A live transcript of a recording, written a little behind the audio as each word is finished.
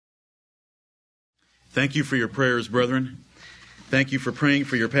Thank you for your prayers, brethren. Thank you for praying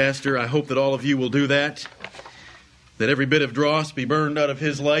for your pastor. I hope that all of you will do that every bit of dross be burned out of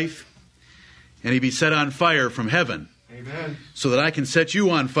his life, and he be set on fire from heaven. Amen. So that I can set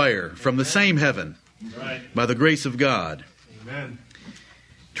you on fire from the same heaven, Right. by the grace of God. Amen.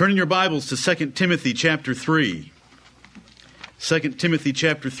 Turn in your Bibles to 2 Timothy chapter 3. 2 Timothy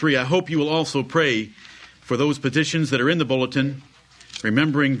chapter 3. I hope you will also pray for those petitions that are in the bulletin,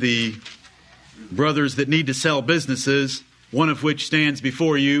 remembering the brothers that need to sell businesses, one of which stands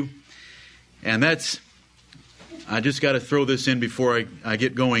before you. And I just got to throw this in before I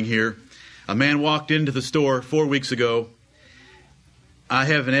get going here. A man walked into the store 4 weeks ago. I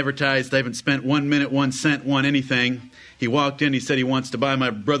haven't advertised, I haven't spent 1 minute, 1 cent, anything. He walked in, he said he wants to buy my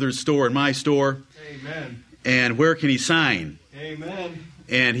brother's store and my store. Amen. And where can he sign? Amen.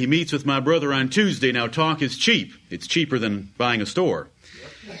 And he meets with my brother on Tuesday. Now, talk is cheap. It's cheaper than buying a store.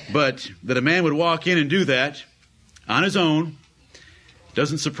 But that a man would walk in and do that on his own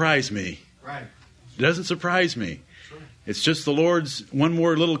doesn't surprise me. Right. It doesn't surprise me. Sure. It's just the Lord's one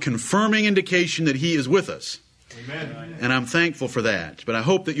more little confirming indication that He is with us. Amen. And I'm thankful for that. But I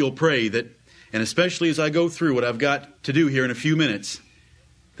hope that you'll pray that, and especially as I go through what I've got to do here in a few minutes,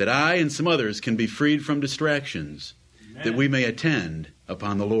 that I and some others can be freed from distractions, that we may attend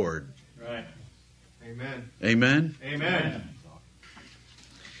upon the Lord. Right. Amen. Amen? Amen.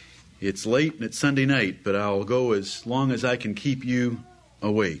 It's late and it's Sunday night, but I'll go as long as I can keep you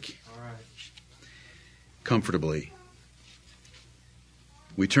awake All right. comfortably.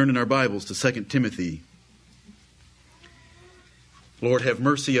 We turn in our Bibles to 2 Timothy. Lord, have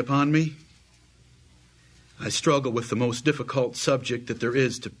mercy upon me. I struggle with the most difficult subject that there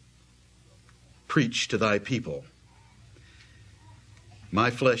is to preach to thy people.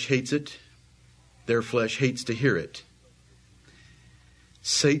 My flesh hates it. Their flesh hates to hear it.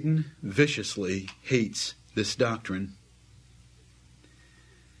 Satan viciously hates this doctrine.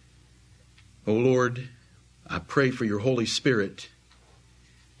 O Lord, I pray for your Holy Spirit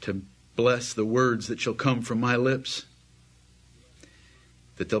to bless the words that shall come from my lips,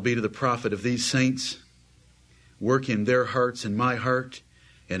 that they'll be to the profit of these saints. Work in their hearts and my heart,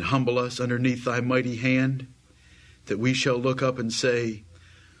 and humble us underneath thy mighty hand, that we shall look up and say,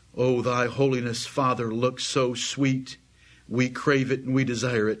 "O thy holiness, Father, looks so sweet. We crave it and we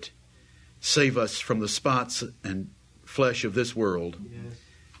desire it. Save us from the spots and flesh of this world." Yes.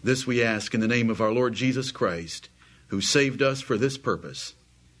 This we ask in the name of our Lord Jesus Christ, who saved us for this purpose.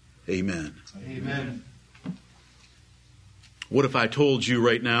 Amen. Amen. What if I told you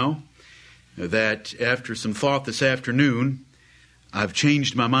right now that after some thought this afternoon, I've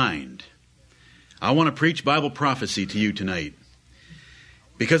changed my mind? I want to preach Bible prophecy to you tonight,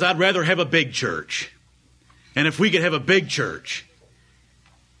 because I'd rather have a big church. And if we could have a big church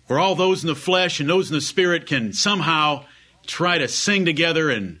where all those in the flesh and those in the spirit can somehow try to sing together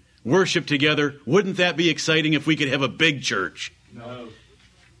and worship together, wouldn't that be exciting if we could have a big church? No.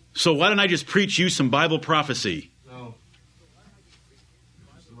 So why don't I just preach you some Bible prophecy? No.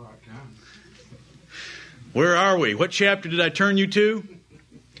 That's the right kind. Where are we? What chapter did I turn you to?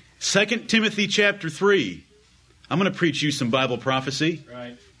 2 Timothy chapter 3. I'm going to preach you some Bible prophecy.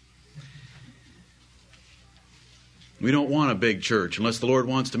 Right. We don't want a big church unless the Lord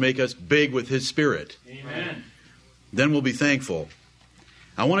wants to make us big with His Spirit. Amen. Then we'll be thankful.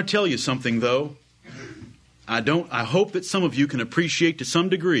 I want to tell you something, though. I hope that some of you can appreciate to some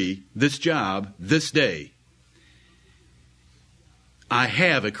degree this job, this day. I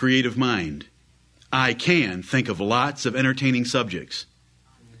have a creative mind. I can think of lots of entertaining subjects.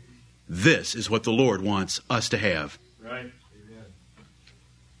 This is what the Lord wants us to have. Right. Amen.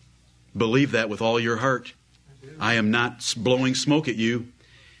 Believe that with all your heart. I am not blowing smoke at you,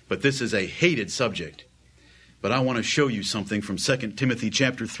 but this is a hated subject. But I want to show you something from 2 Timothy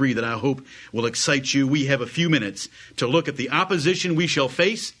chapter 3 that I hope will excite you. We have a few minutes to look at the opposition we shall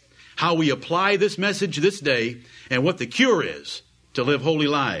face, how we apply this message this day, and what the cure is to live holy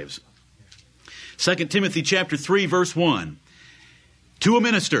lives. 2 Timothy chapter 3 verse 1. To a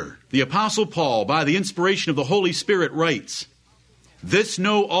minister, the Apostle Paul, by the inspiration of the Holy Spirit, writes, "This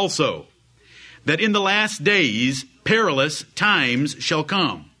know also, that in the last days perilous times shall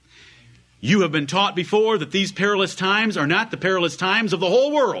come." You have been taught before that these perilous times are not the perilous times of the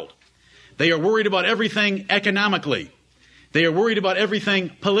whole world. They are worried about everything economically. They are worried about everything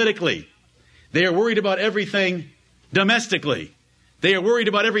politically. They are worried about everything domestically. They are worried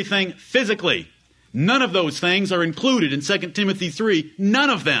about everything physically. None of those things are included in 2 Timothy 3. None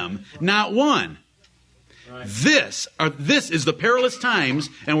of them. Not one. Right. This is the perilous times,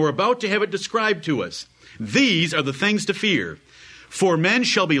 and we're about to have it described to us. These are the things to fear. For men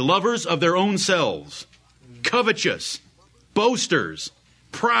shall be lovers of their own selves, covetous, boasters,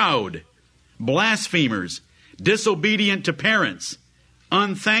 proud, blasphemers, disobedient to parents,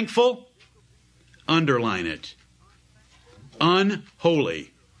 unthankful, underline it,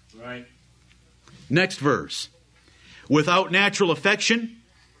 unholy. Right. Next verse. Without natural affection,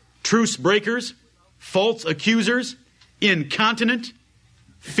 truce breakers, false accusers, incontinent,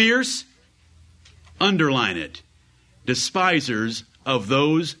 fierce, underline it, despisers of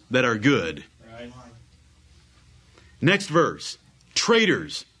those that are good. Right. Next verse.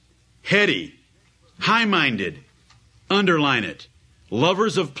 Traitors, heady, high-minded, underline it,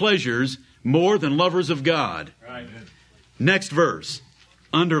 lovers of pleasures more than lovers of God. Right. Next verse.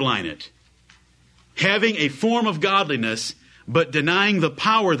 Underline it. Having a form of godliness, but denying the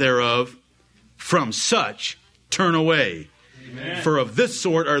power thereof, from such turn away. Amen. For of this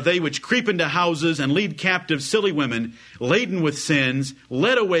sort are they which creep into houses and lead captive silly women, laden with sins,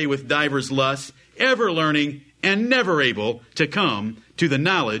 led away with divers lusts, ever learning and never able to come to the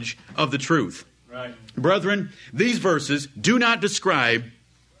knowledge of the truth. Right. Brethren, these verses do not describe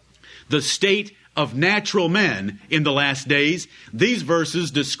the state of natural men in the last days. These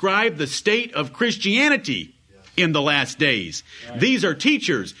verses describe the state of Christianity in the last days. Right. These are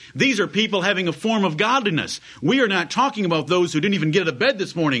teachers. These are people having a form of godliness. We are not talking about those who didn't even get out of bed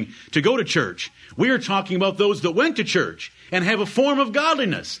this morning to go to church. We are talking about those that went to church and have a form of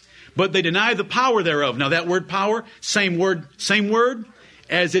godliness, but they deny the power thereof. Now that word power, same word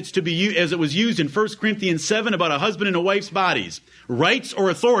as it's to be as it was used in 1 Corinthians 7 about a husband and a wife's bodies, rights or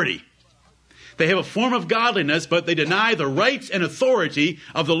authority. They have a form of godliness, but they deny the rights and authority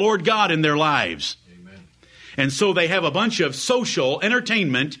of the Lord God in their lives. Amen. And so they have a bunch of social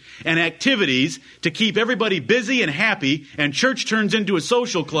entertainment and activities to keep everybody busy and happy, and church turns into a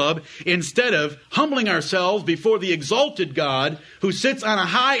social club instead of humbling ourselves before the exalted God who sits on a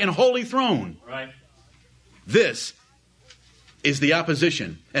high and holy throne. Right. This is the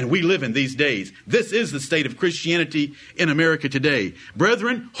opposition, and we live in these days. This is the state of Christianity in America today.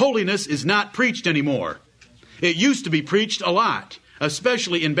 Brethren, holiness is not preached anymore. It used to be preached a lot,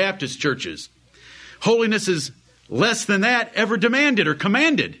 especially in Baptist churches. Holiness is less than that ever demanded or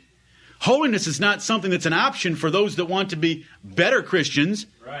commanded. Holiness is not something that's an option for those that want to be better Christians.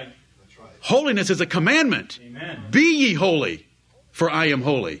 Right. That's right. Holiness is a commandment. Amen. Be ye holy, for I am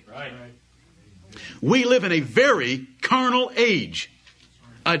holy. Right. We live in a very carnal age,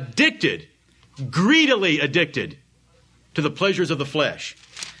 addicted, greedily addicted to the pleasures of the flesh.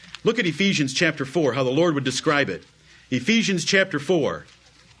 Look at Ephesians chapter 4, how the Lord would describe it. Ephesians chapter 4.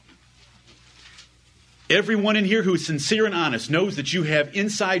 Everyone in here who is sincere and honest knows that you have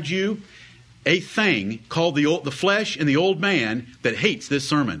inside you a thing called the flesh and the old man that hates this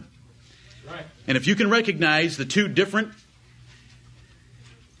sermon. Right. And if you can recognize the two different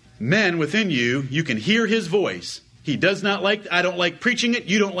men within you, you can hear his voice. He does not like, I don't like preaching it,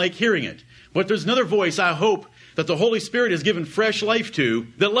 you don't like hearing it. But there's another voice I hope that the Holy Spirit has given fresh life to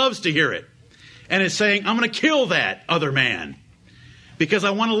that loves to hear it. And is saying, I'm going to kill that other man. Because I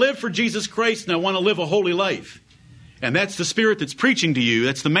want to live for Jesus Christ and I want to live a holy life. And that's the spirit that's preaching to you.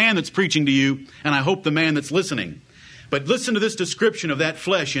 That's the man that's preaching to you. And I hope the man that's listening. But listen to this description of that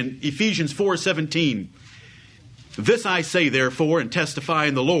flesh in Ephesians 4:17. This I say, therefore, and testify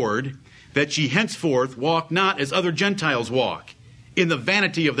in the Lord, that ye henceforth walk not as other Gentiles walk, in the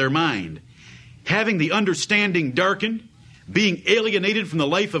vanity of their mind, having the understanding darkened, being alienated from the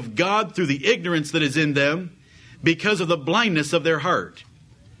life of God through the ignorance that is in them, because of the blindness of their heart,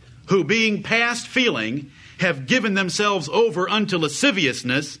 who being past feeling, have given themselves over unto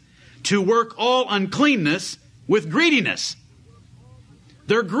lasciviousness, to work all uncleanness with greediness.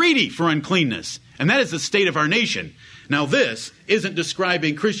 They're greedy for uncleanness. And that is the state of our nation. Now this isn't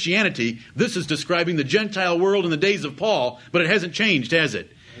describing Christianity. This is describing the Gentile world in the days of Paul. But it hasn't changed, has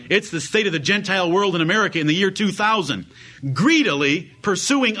it? It's the state of the Gentile world in America in the year 2000. Greedily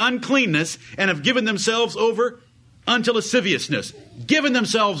pursuing uncleanness and have given themselves over unto lasciviousness. Given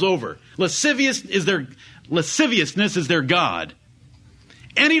themselves over. Lasciviousness is their God.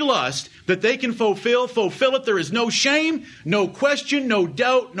 Any lust that they can fulfill it. There is no shame, no question, no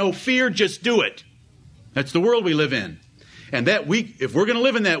doubt, no fear. Just do it. That's the world we live in. And if we're going to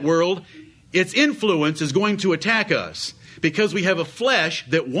live in that world, its influence is going to attack us because we have a flesh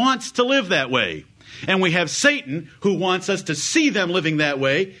that wants to live that way. And we have Satan who wants us to see them living that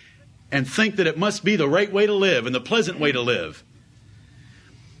way and think that it must be the right way to live and the pleasant way to live.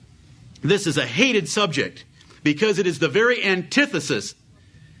 This is a hated subject because it is the very antithesis.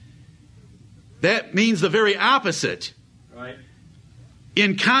 That means the very opposite. Right.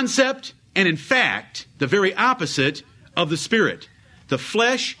 In concept and in fact, the very opposite of the Spirit. The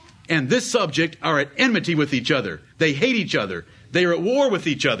flesh and this subject are at enmity with each other. They hate each other. They are at war with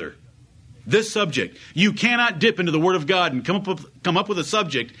each other. This subject. You cannot dip into the Word of God and come up with a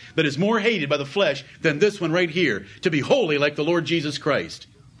subject that is more hated by the flesh than this one right here. To be holy like the Lord Jesus Christ.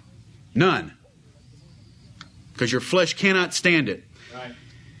 None. Because your flesh cannot stand it. Right.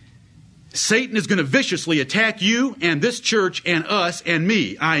 Satan is going to viciously attack you and this church and us and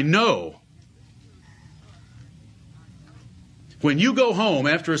me. I know. When you go home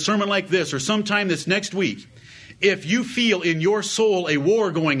after a sermon like this or sometime this next week, if you feel in your soul a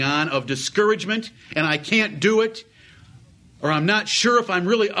war going on of discouragement and I can't do it, or I'm not sure if I'm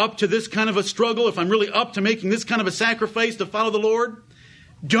really up to this kind of a struggle, if I'm really up to making this kind of a sacrifice to follow the Lord,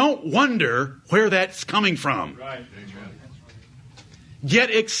 don't wonder where that's coming from. Right. Amen. Get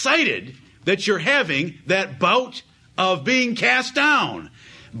excited that you're having that bout of being cast down,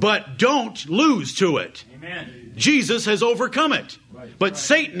 but don't lose to it. Amen. Jesus has overcome it. But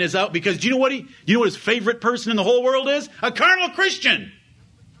Satan is out because do you know what his favorite person in the whole world is? A carnal Christian.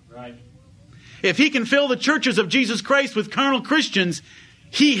 Right. If he can fill the churches of Jesus Christ with carnal Christians,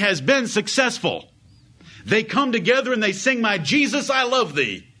 he has been successful. They come together and they sing, "My Jesus, I love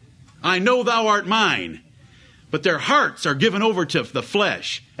thee. I know thou art mine." But their hearts are given over to the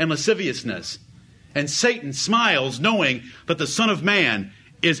flesh and lasciviousness. And Satan smiles knowing that the Son of Man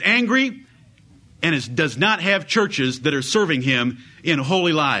is angry and does not have churches that are serving him in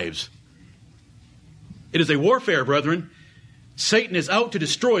holy lives. It is a warfare, brethren. Satan is out to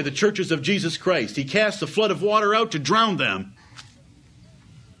destroy the churches of Jesus Christ. He casts a flood of water out to drown them.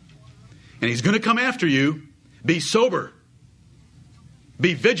 And he's going to come after you. Be sober.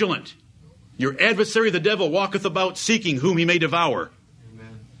 Be vigilant. Your adversary, the devil, walketh about seeking whom he may devour.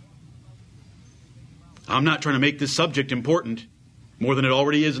 Amen. I'm not trying to make this subject important more than it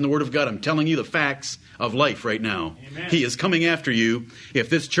already is in the Word of God. I'm telling you the facts of life right now. Amen. He is coming after you if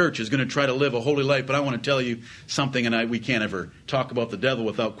this church is going to try to live a holy life. But I want to tell you something, and we can't ever talk about the devil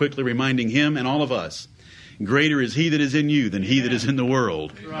without quickly reminding him and all of us. Greater is he that is in you than he that is in the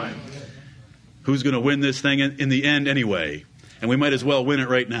world. Right. Who's going to win this thing in the end anyway? And we might as well win it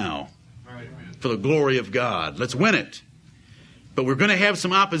right now. Right. For the glory of God. Let's win it. But we're going to have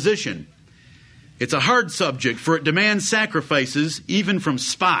some opposition. It's a hard subject, for it demands sacrifices, even from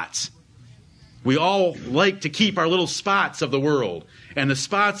spots. We all like to keep our little spots of the world and the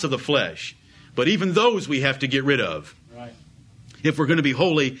spots of the flesh. But even those we have to get rid of. Right. If we're going to be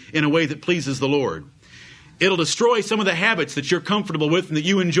holy in a way that pleases the Lord. It'll destroy some of the habits that you're comfortable with and that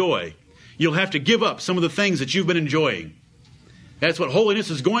you enjoy. You'll have to give up some of the things that you've been enjoying. That's what holiness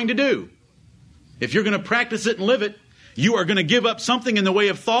is going to do. If you're going to practice it and live it, you are going to give up something in the way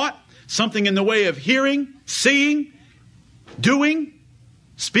of thought, something in the way of hearing, seeing, doing,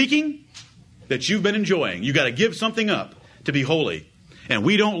 speaking that you've been enjoying. You've got to give something up to be holy. And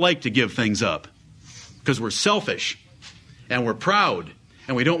we don't like to give things up because we're selfish and we're proud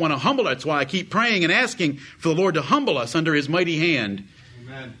and we don't want to humble. That's why I keep praying and asking for the Lord to humble us under his mighty hand.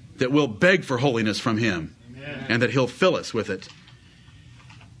 Amen. That we'll beg for holiness from him. Amen. And that he'll fill us with it.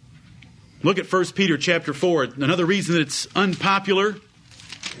 Look at 1 Peter chapter 4. Another reason that it's unpopular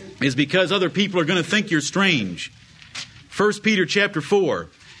is because other people are going to think you're strange. 1 Peter chapter 4.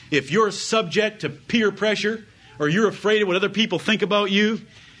 If you're subject to peer pressure or you're afraid of what other people think about you,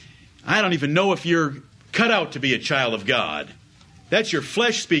 I don't even know if you're cut out to be a child of God. That's your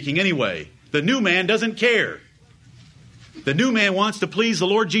flesh speaking anyway. The new man doesn't care. The new man wants to please the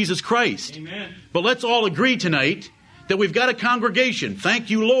Lord Jesus Christ. Amen. But let's all agree tonight that we've got a congregation. Thank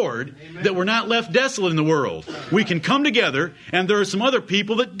you, Lord, Amen. that we're not left desolate in the world. We can come together, and there are some other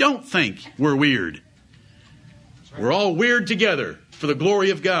people that don't think we're weird. We're all weird together for the glory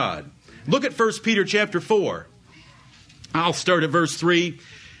of God. Look at 1 Peter chapter 4. I'll start at verse 3.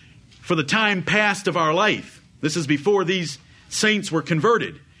 For the time past of our life. This is before these saints were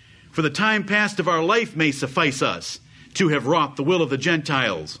converted. For the time past of our life may suffice us to have wrought the will of the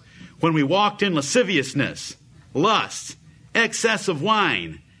Gentiles, when we walked in lasciviousness, lusts, excess of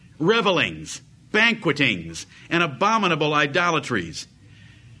wine, revellings, banquetings, and abominable idolatries,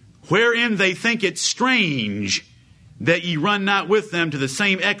 wherein they think it strange that ye run not with them to the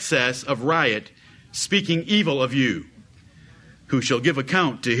same excess of riot, speaking evil of you, who shall give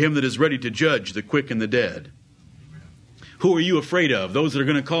account to him that is ready to judge the quick and the dead. Who are you afraid of? Those that are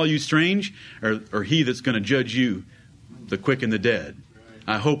going to call you strange, or he that's going to judge you, the quick and the dead?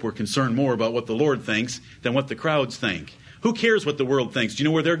 I hope we're concerned more about what the Lord thinks than what the crowds think. Who cares what the world thinks? Do you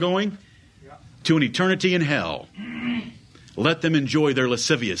know where they're going? Yeah. To an eternity in hell. Let them enjoy their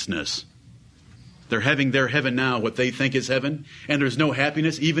lasciviousness. They're having their heaven now, what they think is heaven, and there's no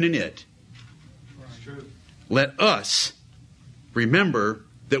happiness even in it. That's true. Let us remember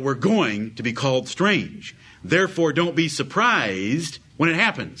that we're going to be called strange. Therefore, don't be surprised when it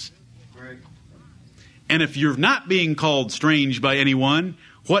happens. Right. And if you're not being called strange by anyone,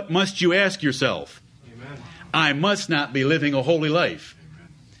 what must you ask yourself? Amen. I must not be living a holy life.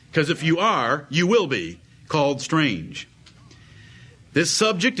 Because if you are, you will be called strange. This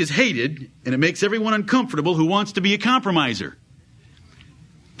subject is hated, and it makes everyone uncomfortable who wants to be a compromiser.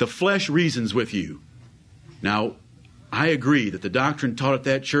 The flesh reasons with you. Now, I agree that the doctrine taught at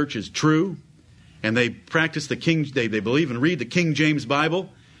that church is true, and they practice they believe and read the King James Bible,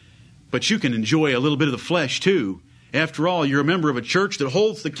 but you can enjoy a little bit of the flesh too. After all, you're a member of a church that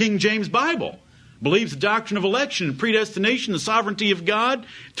holds the King James Bible, believes the doctrine of election and predestination, the sovereignty of God,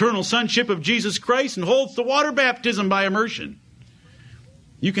 eternal sonship of Jesus Christ, and holds the water baptism by immersion.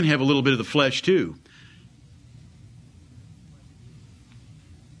 You can have a little bit of the flesh too.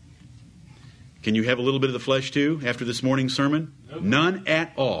 Can you have a little bit of the flesh too after this morning's sermon? Nope. None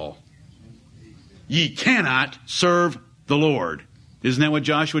at all. Ye cannot serve the Lord. Isn't that what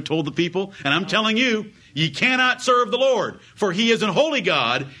Joshua told the people? And I'm telling you, ye cannot serve the Lord. For He is a holy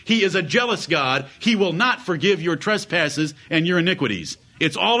God. He is a jealous God. He will not forgive your trespasses and your iniquities.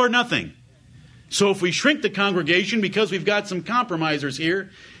 It's all or nothing. So if we shrink the congregation because we've got some compromisers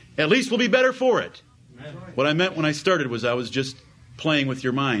here, at least we'll be better for it. Amen. What I meant when I started was I was just playing with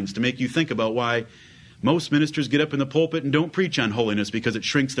your minds to make you think about why most ministers get up in the pulpit and don't preach on holiness because it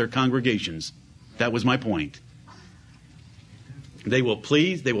shrinks their congregations. That was my point. They will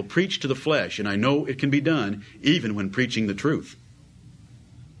preach to the flesh, and I know it can be done even when preaching the truth.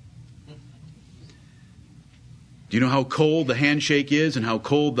 Do you know how cold the handshake is and how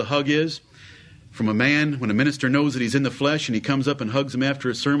cold the hug is? From a man, when a minister knows that he's in the flesh and he comes up and hugs him after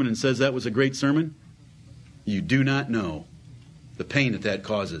a sermon and says that was a great sermon, you do not know the pain that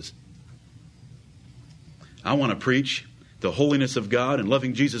causes. I want to preach the holiness of God and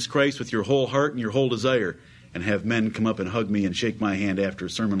loving Jesus Christ with your whole heart and your whole desire, and have men come up and hug me and shake my hand after a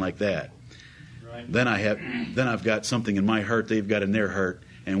sermon like that. Right. Then I've got something in my heart they've got in their heart,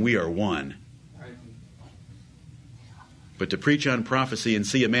 and we are one. Right. But to preach on prophecy and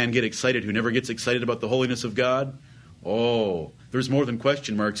see a man get excited who never gets excited about the holiness of God, oh, there's more than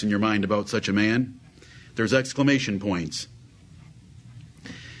question marks in your mind about such a man. There's exclamation points.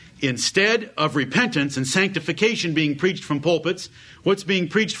 Instead of repentance and sanctification being preached from pulpits, what's being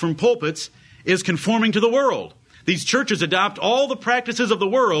preached from pulpits is conforming to the world. These churches adopt all the practices of the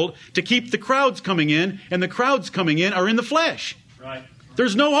world to keep the crowds coming in, and the crowds coming in are in the flesh. Right.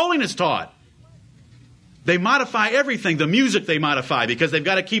 There's no holiness taught. They modify everything. The music they modify because they've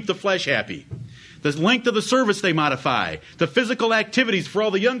got to keep the flesh happy. The length of the service they modify. The physical activities for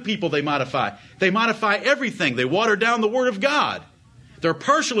all the young people they modify. They modify everything. They water down the Word of God. They're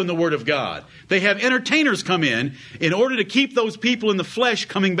partial in the Word of God. They have entertainers come in order to keep those people in the flesh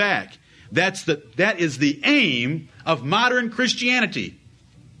coming back. That is the aim of modern Christianity.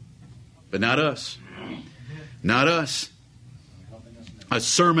 But not us. Not us. A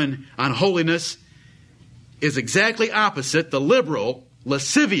sermon on holiness is exactly opposite the liberal,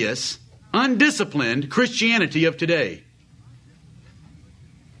 lascivious, undisciplined Christianity of today.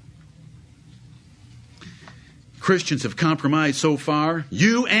 Christians have compromised so far.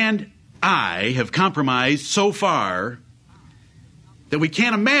 You and I have compromised so far that we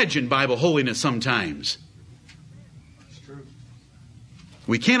can't imagine Bible holiness sometimes. It's true.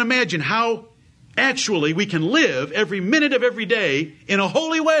 We can't imagine how actually we can live every minute of every day in a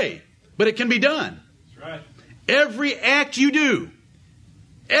holy way. But it can be done. That's right. Every act you do,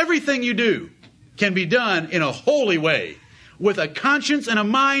 everything you do can be done in a holy way with a conscience and a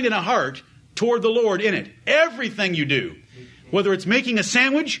mind and a heart toward the Lord in it. Everything you do, whether it's making a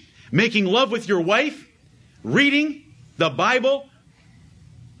sandwich, making love with your wife, reading the Bible,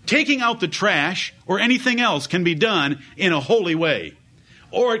 taking out the trash, or anything else can be done in a holy way.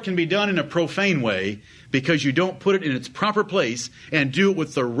 Or it can be done in a profane way because you don't put it in its proper place and do it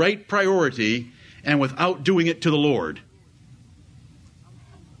with the right priority and without doing it to the Lord.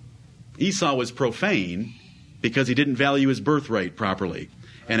 Esau was profane because he didn't value his birthright properly.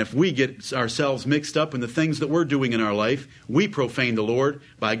 And if we get ourselves mixed up in the things that we're doing in our life, we profane the Lord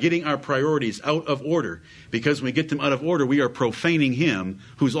by getting our priorities out of order. Because when we get them out of order, we are profaning Him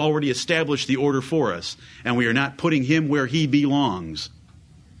who's already established the order for us. And we are not putting Him where He belongs.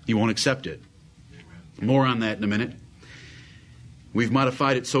 He won't accept it. More on that in a minute. We've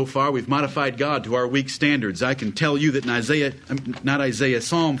modified it so far. We've modified God to our weak standards. I can tell you that in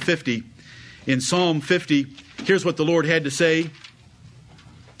Psalm 50. In Psalm 50, here's what the Lord had to say.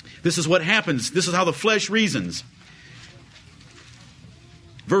 This is what happens. This is how the flesh reasons.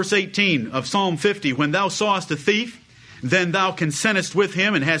 Verse 18 of Psalm 50, when thou sawest a thief, then thou consentest with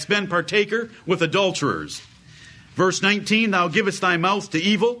him, and hast been partaker with adulterers. Verse 19, thou givest thy mouth to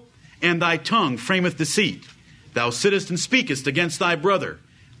evil, and thy tongue frameth deceit. Thou sittest and speakest against thy brother.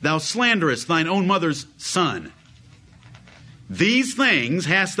 Thou slanderest thine own mother's son. These things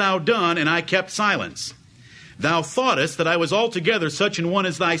hast thou done, and I kept silence. Thou thoughtest that I was altogether such an one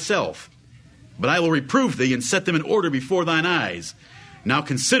as thyself. But I will reprove thee, and set them in order before thine eyes. Now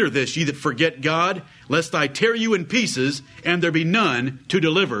consider this, ye that forget God, lest I tear you in pieces, and there be none to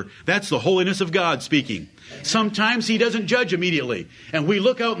deliver. That's the holiness of God speaking. Sometimes he doesn't judge immediately. And we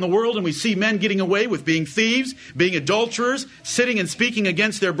look out in the world and we see men getting away with being thieves, being adulterers, sitting and speaking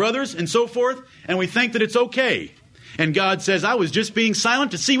against their brothers, and so forth, and we think that it's okay. And God says, I was just being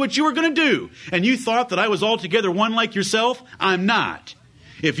silent to see what you were going to do. And you thought that I was altogether one like yourself? I'm not.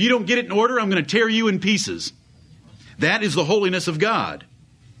 If you don't get it in order, I'm going to tear you in pieces. That is the holiness of God.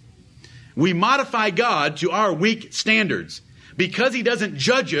 We modify God to our weak standards. Because he doesn't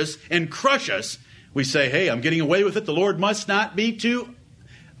judge us and crush us, we say, hey, I'm getting away with it. The Lord must not be too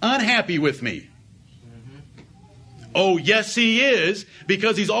unhappy with me. Oh, yes, he is,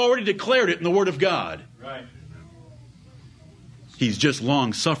 because he's already declared it in the Word of God. Right. He's just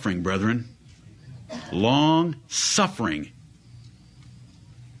long-suffering, brethren. Long-suffering.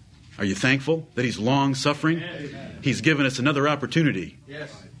 Are you thankful that he's long-suffering? Amen. He's given us another opportunity.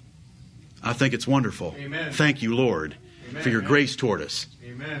 Yes. I think it's wonderful. Amen. Thank you, Lord, Amen. for your grace toward us.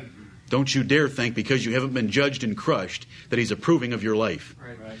 Amen. Don't you dare think because you haven't been judged and crushed that he's approving of your life.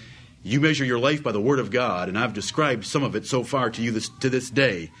 Right. You measure your life by the Word of God, and I've described some of it so far to you to this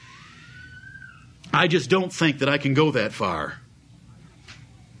day. I just don't think that I can go that far,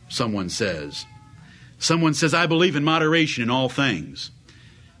 someone says. Someone says, I believe in moderation in all things.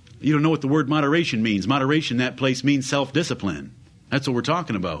 You don't know what the word moderation means. Moderation in that place means self-discipline. That's what we're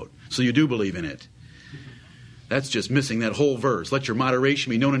talking about. So you do believe in it. That's just missing that whole verse. Let your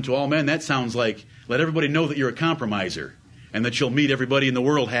moderation be known unto all men. That sounds like, let everybody know that you're a compromiser and that you'll meet everybody in the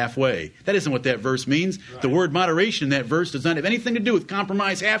world halfway. That isn't what that verse means. Right. The word moderation in that verse does not have anything to do with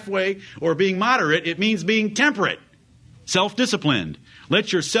compromise halfway or being moderate. It means being temperate, self-disciplined.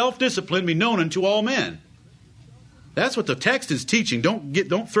 Let your self-discipline be known unto all men. That's what the text is teaching.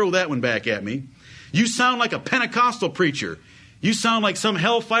 Don't throw that one back at me. You sound like a Pentecostal preacher. You sound like some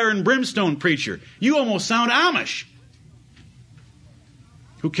hellfire and brimstone preacher. You almost sound Amish.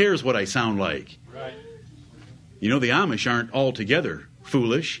 Who cares what I sound like? Right. You know, the Amish aren't altogether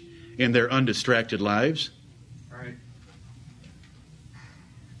foolish in their undistracted lives. Right.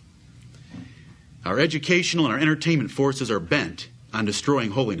 Our educational and our entertainment forces are bent on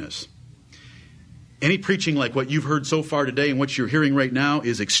destroying holiness. Any preaching like what you've heard so far today and what you're hearing right now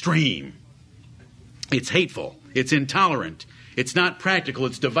is extreme. It's hateful. It's intolerant. It's not practical.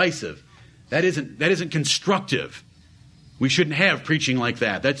 It's divisive. That isn't constructive. We shouldn't have preaching like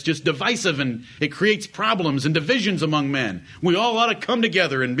that. That's just divisive, and it creates problems and divisions among men. We all ought to come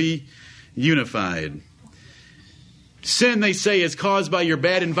together and be unified. Sin, they say, is caused by your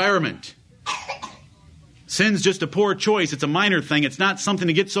bad environment. Sin's just a poor choice. It's a minor thing. It's not something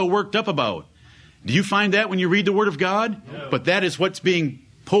to get so worked up about. Do you find that when you read the Word of God? No. But that is what's being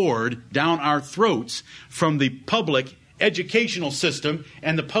poured down our throats from the public educational system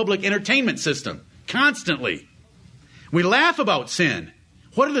and the public entertainment system. Constantly. We laugh about sin.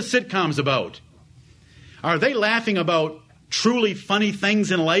 What are the sitcoms about? Are they laughing about truly funny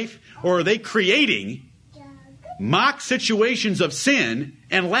things in life? Or are they creating mock situations of sin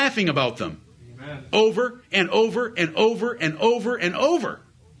and laughing about them? Amen. Over and over and over and over and over.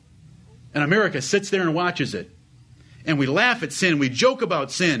 And America sits there and watches it. And we laugh at sin. We joke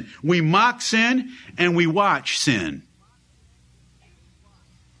about sin. We mock sin and we watch sin.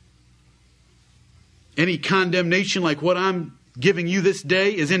 Any condemnation like what I'm giving you this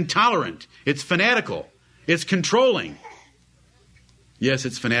day is intolerant. It's fanatical. It's controlling. Yes,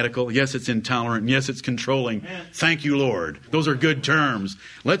 it's fanatical. Yes, it's intolerant. Yes, it's controlling. Thank you, Lord. Those are good terms.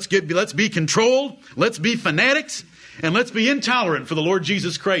 Let's be controlled. Let's be fanatics. And let's be intolerant for the Lord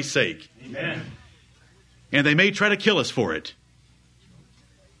Jesus Christ's sake. Amen. And they may try to kill us for it.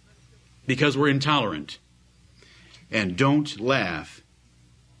 Because we're intolerant. And don't laugh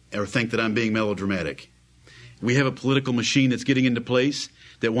or think that I'm being melodramatic. We have a political machine that's getting into place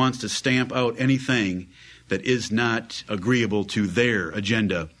that wants to stamp out anything that is not agreeable to their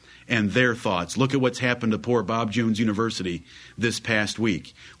agenda and their thoughts. Look at what's happened to poor Bob Jones University this past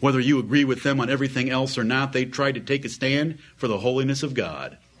week. Whether you agree with them on everything else or not, they tried to take a stand for the holiness of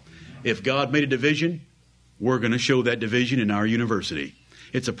God. If God made a division, we're going to show that division in our university.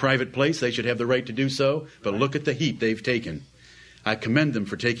 It's a private place. They should have the right to do so. But look at the heat they've taken. I commend them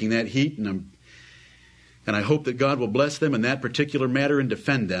for taking that heat, and And I hope that God will bless them in that particular matter and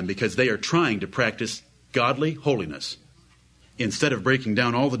defend them, because they are trying to practice godly holiness instead of breaking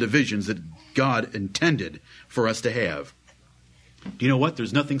down all the divisions that God intended for us to have. Do you know what?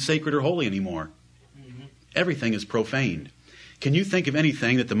 There's nothing sacred or holy anymore. Everything is profaned. Can you think of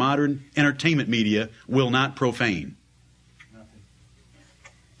anything that the modern entertainment media will not profane? Nothing.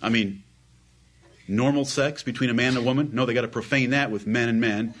 I mean, normal sex between a man and a woman? No, they got to profane that with men and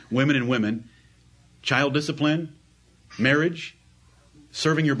men, women and women. Child discipline, marriage,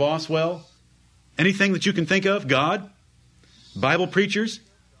 serving your boss well, anything that you can think of, God, Bible preachers,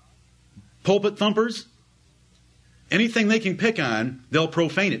 pulpit thumpers, anything they can pick on, they'll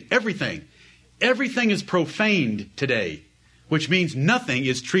profane it. Everything. Everything is profaned today, which means nothing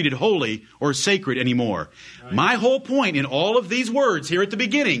is treated holy or sacred anymore. Right. My whole point in all of these words here at the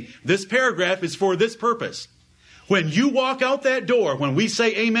beginning, this paragraph is for this purpose. When you walk out that door, when we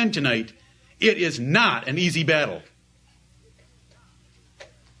say amen tonight, it is not an easy battle.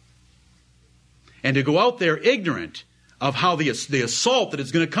 And to go out there ignorant of how the assault that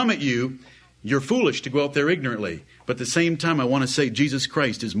is going to come at you, you're foolish to go out there ignorantly. But at the same time, I want to say Jesus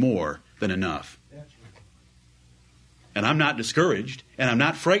Christ is more than enough. And I'm not discouraged, and I'm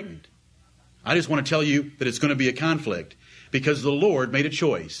not frightened. I just want to tell you that it's going to be a conflict, because the Lord made a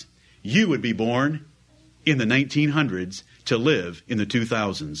choice. You would be born in the 1900s to live in the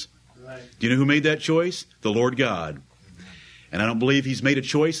 2000s. Right. Do you know who made that choice? The Lord God. And I don't believe He's made a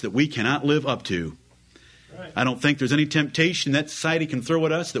choice that we cannot live up to. Right. I don't think there's any temptation that society can throw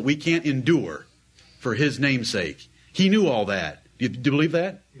at us that we can't endure for His name's sake. He knew all that. Do you believe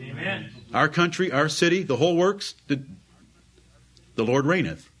that? Amen. Our country, our city, the whole works, the Lord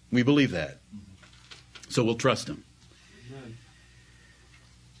reigneth. We believe that. So we'll trust Him. Amen.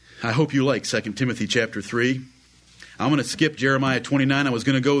 I hope you like 2 Timothy chapter 3. I'm going to skip Jeremiah 29. I was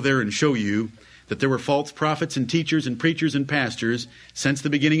going to go there and show you that there were false prophets and teachers and preachers and pastors since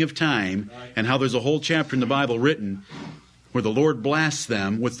the beginning of time, and how there's a whole chapter in the Bible written where the Lord blasts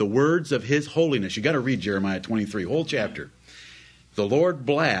them with the words of His holiness. You've got to read Jeremiah 23, whole chapter. The Lord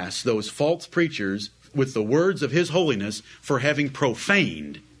blasts those false preachers with the words of His holiness for having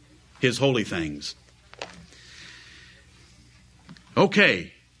profaned His holy things.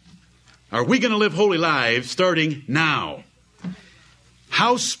 Okay. Are we going to live holy lives starting now?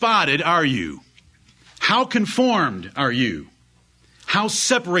 How spotted are you? How conformed are you? How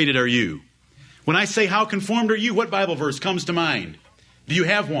separated are you? When I say how conformed are you, what Bible verse comes to mind? Do you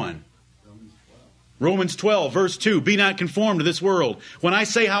have one? Romans 12, verse 2, be not conformed to this world. When I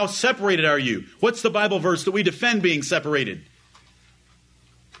say how separated are you, what's the Bible verse that we defend being separated?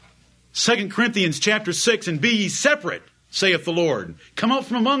 2 Corinthians chapter 6, and be ye separate, saith the Lord. Come out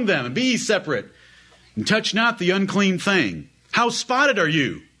from among them, and be ye separate, and touch not the unclean thing. How spotted are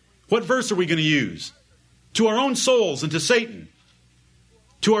you? What verse are we going to use? To our own souls and to Satan.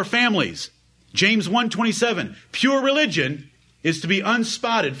 To our families. James 1:27, pure religion is to be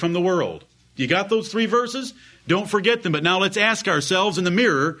unspotted from the world. You got those three verses? Don't forget them. But now let's ask ourselves in the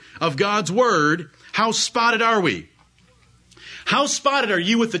mirror of God's Word, how spotted are we? How spotted are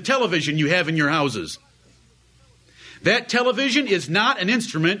you with the television you have in your houses? That television is not an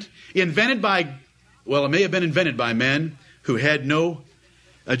instrument invented by, well, it may have been invented by men who had no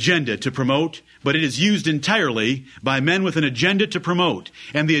agenda to promote, but it is used entirely by men with an agenda to promote.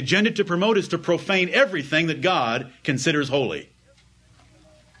 And the agenda to promote is to profane everything that God considers holy.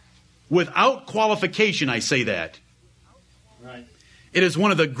 Without qualification, I say that. Right. It is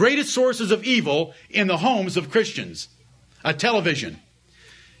one of the greatest sources of evil in the homes of Christians. A television.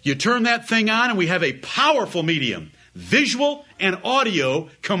 You turn that thing on and we have a powerful medium. Visual and audio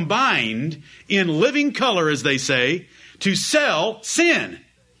combined in living color, as they say, to sell sin.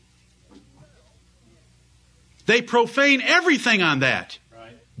 They profane everything on that.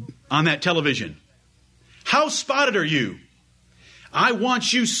 Right. On that television. How spotted are you? I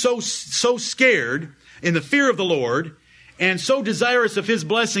want you so scared in the fear of the Lord and so desirous of His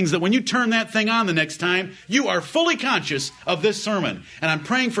blessings that when you turn that thing on the next time, you are fully conscious of this sermon. And I'm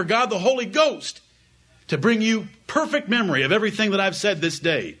praying for God the Holy Ghost to bring you perfect memory of everything that I've said this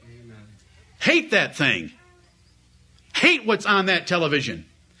day. Amen. Hate that thing. Hate what's on that television.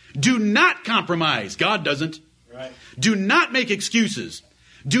 Do not compromise. God doesn't. Right. Do not make excuses.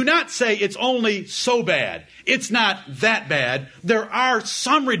 Do not say it's only so bad. It's not that bad. There are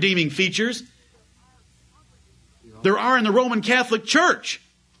some redeeming features. There are in the Roman Catholic Church.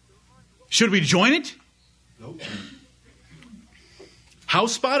 Should we join it? Nope. How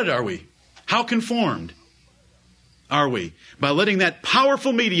spotted are we? How conformed? are we? By letting that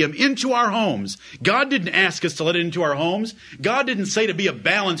powerful medium into our homes. God didn't ask us to let it into our homes. God didn't say to be a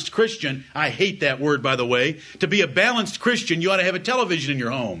balanced Christian. I hate that word, by the way. To be a balanced Christian, you ought to have a television in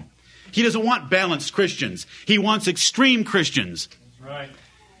your home. He doesn't want balanced Christians. He wants extreme Christians. That's right.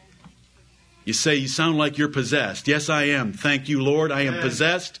 You say, you sound like you're possessed. Yes, I am. Thank you, Lord. I am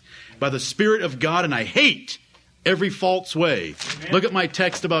possessed by the Spirit of God, and I hate every false way. Amen. Look at my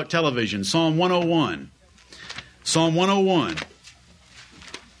text about television, Psalm 101. Psalm 101.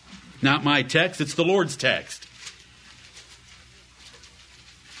 Not my text, it's the Lord's text.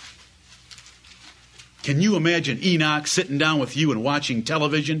 Can you imagine Enoch sitting down with you and watching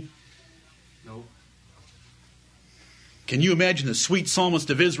television? No. Can you imagine the sweet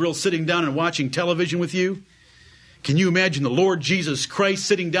psalmist of Israel sitting down and watching television with you? Can you imagine the Lord Jesus Christ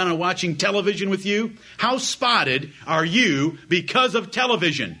sitting down and watching television with you? How spotted are you because of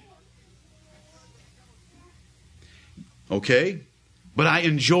television? Okay? But I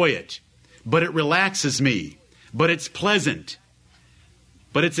enjoy it. But it relaxes me. But it's pleasant.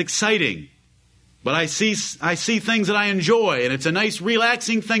 But it's exciting. But I see things that I enjoy, and it's a nice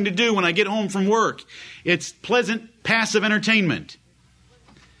relaxing thing to do when I get home from work. It's pleasant, passive entertainment.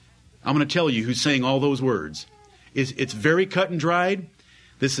 I'm going to tell you who's saying all those words. It's very cut and dried.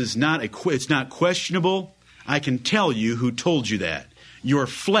 This is not it's not questionable. I can tell you who told you that. Your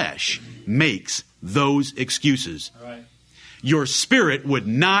flesh makes those excuses. All right. Your spirit would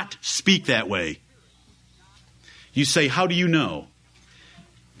not speak that way. You say, how do you know?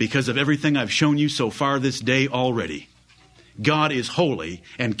 Because of everything I've shown you so far this day already. God is holy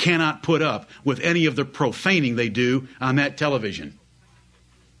and cannot put up with any of the profaning they do on that television.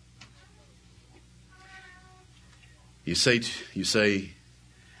 You say,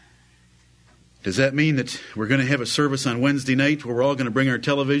 does that mean that we're going to have a service on Wednesday night where we're all going to bring our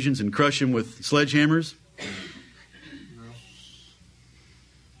televisions and crush them with sledgehammers? No.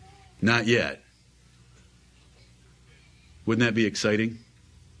 Not yet. Wouldn't that be exciting?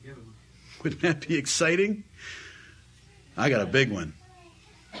 Yeah. Wouldn't that be exciting? I got a big one.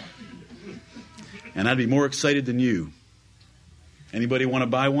 And I'd be more excited than you. Anybody want to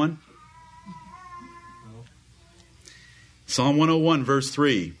buy one? No. Psalm 101, verse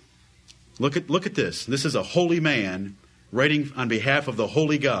 3. Look at this. This is a holy man writing on behalf of the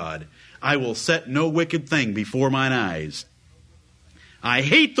holy God. I will set no wicked thing before mine eyes. I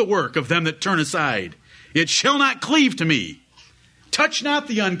hate the work of them that turn aside. It shall not cleave to me. Touch not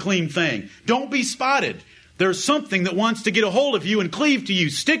the unclean thing. Don't be spotted. There's something that wants to get a hold of you and cleave to you,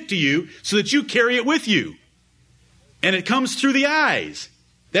 stick to you, so that you carry it with you. And it comes through the eyes.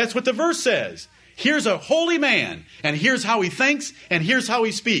 That's what the verse says. Here's a holy man, and here's how he thinks, and here's how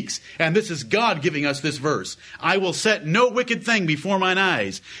he speaks. And this is God giving us this verse. I will set no wicked thing before mine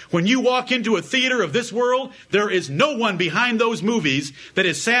eyes. When you walk into a theater of this world, there is no one behind those movies that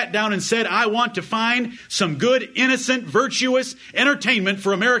has sat down and said, I want to find some good, innocent, virtuous entertainment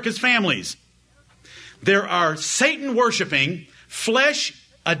for America's families. There are Satan-worshiping,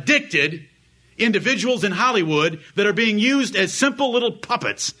 flesh-addicted individuals in Hollywood that are being used as simple little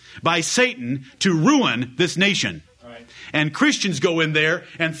puppets by Satan to ruin this nation. Right. And Christians go in there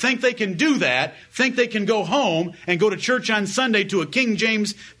and think they can do that, think they can go home and go to church on Sunday to a King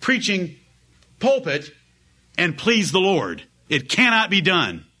James preaching pulpit and please the Lord. It cannot be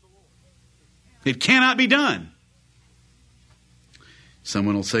done. It cannot be done.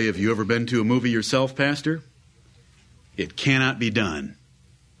 Someone will say, have you ever been to a movie yourself, Pastor? It cannot be done.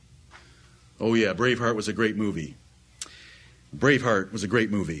 Oh yeah, Braveheart was a great movie. Braveheart was a great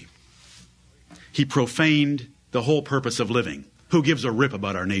movie. He profaned the whole purpose of living. Who gives a rip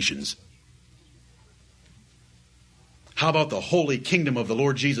about our nations? How about the holy kingdom of the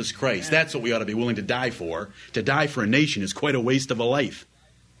Lord Jesus Christ? That's what we ought to be willing to die for. To die for a nation is quite a waste of a life.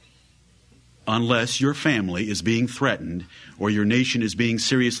 Unless your family is being threatened or your nation is being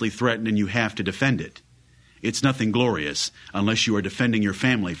seriously threatened and you have to defend it. It's nothing glorious unless you are defending your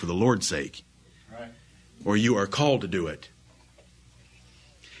family for the Lord's sake. Right. Or you are called to do it.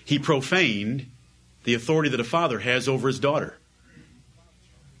 He profaned the authority that a father has over his daughter.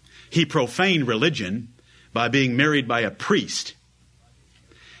 He profaned religion by being married by a priest.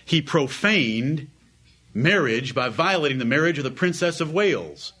 He profaned marriage by violating the marriage of the Princess of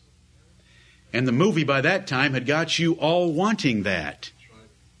Wales. And the movie by that time had got you all wanting that.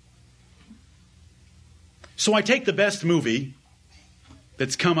 So I take the best movie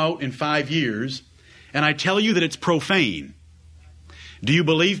that's come out in 5 years, and I tell you that it's profane. Do you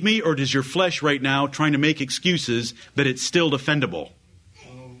believe me, or does your flesh right now trying to make excuses that it's still defendable?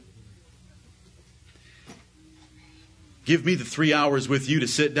 Give me the 3 hours with you to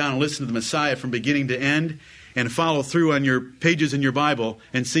sit down and listen to the Messiah from beginning to end, and follow through on your pages in your Bible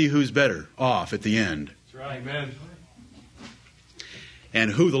and see who's better off at the end. That's right. Amen.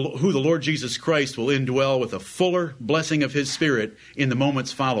 And who the Lord Jesus Christ will indwell with a fuller blessing of His Spirit in the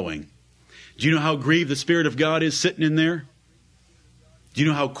moments following. Do you know how grieved the Spirit of God is sitting in there? Do you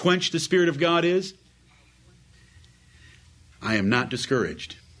know how quenched the Spirit of God is? I am not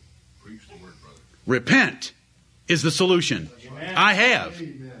discouraged. Preach the word, brother. Repent is the solution. Amen. I have.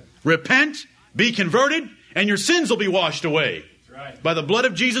 Amen. Repent, be converted, and your sins will be washed away That's right. by the blood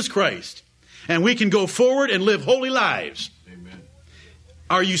of Jesus Christ. And we can go forward and live holy lives. Amen.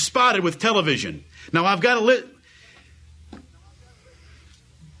 Are you spotted with television? Now, I've got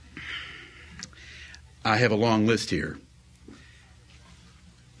I have a long list here.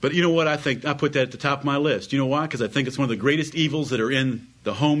 But you know what? I think I put that at the top of my list. You know why? Because I think it's one of the greatest evils that are in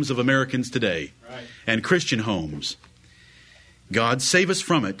the homes of Americans today. Right. And Christian homes. God save us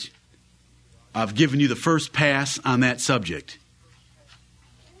from it. I've given you the first pass on that subject.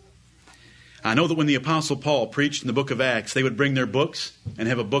 I know that when the Apostle Paul preached in the book of Acts, they would bring their books and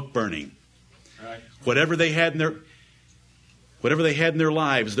have a book burning. Right. Whatever they had in their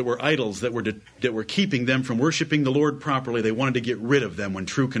lives that were idols that were keeping them from worshiping the Lord properly, they wanted to get rid of them when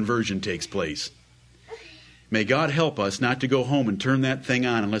true conversion takes place. May God help us not to go home and turn that thing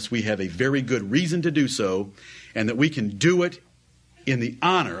on unless we have a very good reason to do so, and that we can do it in the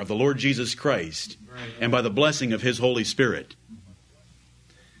honor of the Lord Jesus Christ and by the blessing of His Holy Spirit.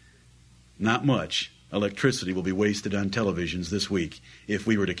 Not much electricity will be wasted on televisions this week if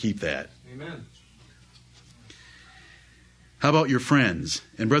we were to keep that. Amen. How about your friends?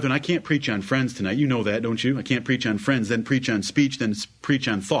 And brethren, I can't preach on friends tonight. You know that, don't you? I can't preach on friends, then preach on speech, then preach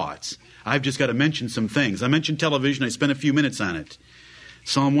on thoughts. I've just got to mention some things. I mentioned television. I spent a few minutes on it.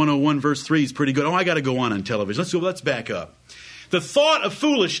 Psalm 101 verse 3 is pretty good. I got to go on television. Let's back up. The thought of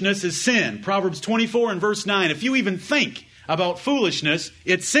foolishness is sin. Proverbs 24 and verse 9. If you even think about foolishness,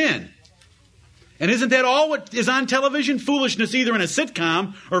 it's sin. And isn't that all what is on television? Foolishness either in a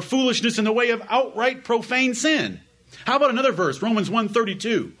sitcom or foolishness in the way of outright profane sin. How about another verse? Romans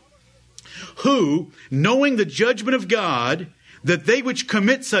 1:32. Who, knowing the judgment of God, that they which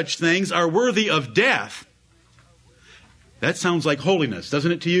commit such things are worthy of death. That sounds like holiness,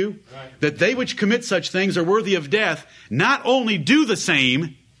 doesn't it to you? Right. That they which commit such things are worthy of death, not only do the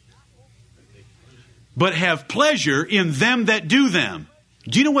same, but have pleasure in them that do them.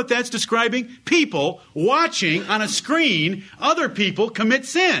 Do you know what that's describing? People watching on a screen other people commit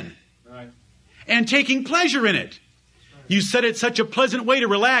sin. Right. And taking pleasure in it. You said it's such a pleasant way to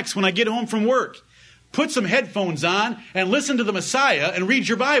relax when I get home from work. Put some headphones on and listen to the Messiah and read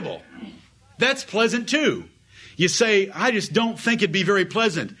your Bible. That's pleasant too. You say, I just don't think it'd be very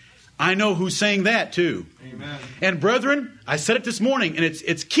pleasant. I know who's saying that too. Amen. And brethren, I said it this morning, and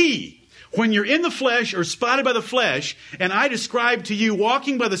it's key. When you're in the flesh or spotted by the flesh, and I describe to you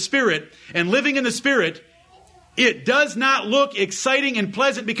walking by the Spirit and living in the Spirit, it does not look exciting and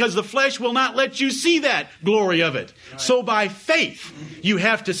pleasant because the flesh will not let you see that glory of it. Right. So by faith, you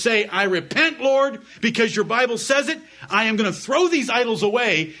have to say, I repent, Lord, because your Bible says it. I am going to throw these idols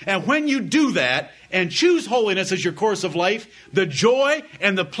away. And when you do that and choose holiness as your course of life, the joy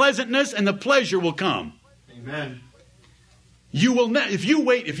and the pleasantness and the pleasure will come. Amen. You will if you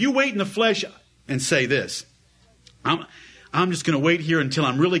wait in the flesh and say this, I'm just going to wait here until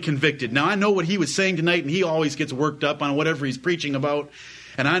I'm really convicted. Now, I know what he was saying tonight, and he always gets worked up on whatever he's preaching about.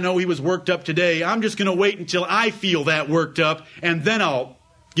 And I know he was worked up today. I'm just going to wait until I feel that worked up, and then I'll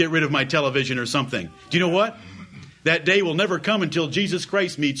get rid of my television or something. Do you know what? That day will never come until Jesus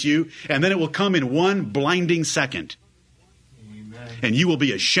Christ meets you, and then it will come in one blinding second. Amen. And you will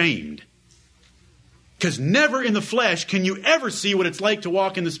be ashamed. Because never in the flesh can you ever see what it's like to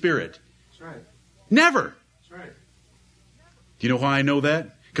walk in the Spirit. That's right. Never. That's right. Do you know why I know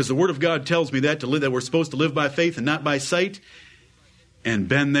that? Because the Word of God tells me that we're supposed to live by faith and not by sight. And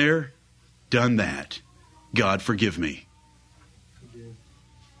been there, done that. God forgive me.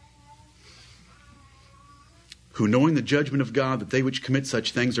 Who, knowing the judgment of God, that they which commit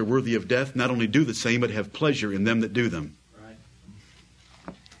such things are worthy of death, not only do the same, but have pleasure in them that do them.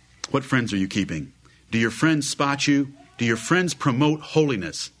 Right. What friends are you keeping? Do your friends spot you? Do your friends promote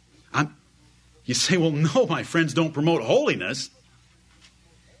holiness? You say, well, no, my friends don't promote holiness.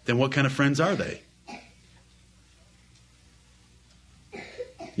 Then what kind of friends are they?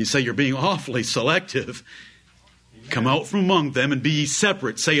 You say you're being awfully selective. Amen. Come out from among them and be ye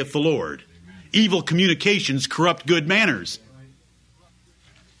separate, saith the Lord. Amen. Evil communications corrupt good manners.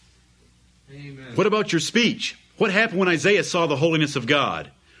 Amen. What about your speech? What happened when Isaiah saw the holiness of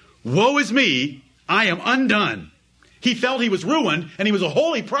God? Woe is me, I am undone. He felt he was ruined, and he was a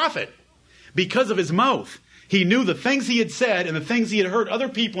holy prophet. Because of his mouth, He knew the things he had said and the things he had heard other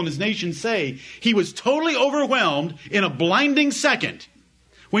people in his nation say. He was totally overwhelmed in a blinding second.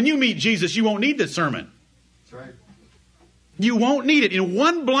 When you meet Jesus, you won't need this sermon. That's right. You won't need it. In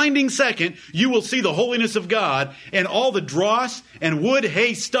one blinding second, you will see the holiness of God, and all the dross and wood,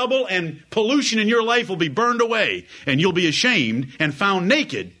 hay, stubble, and pollution in your life will be burned away, and you'll be ashamed and found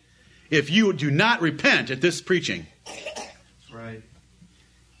naked if you do not repent at this preaching. That's right.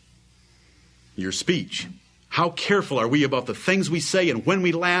 Your speech. How careful are we about the things we say and when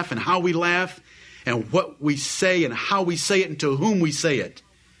we laugh and how we laugh and what we say and how we say it and to whom we say it?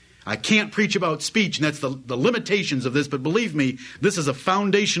 I can't preach about speech, and that's the limitations of this, but believe me, this is a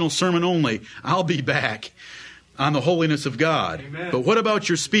foundational sermon only. I'll be back on the holiness of God. Amen. But what about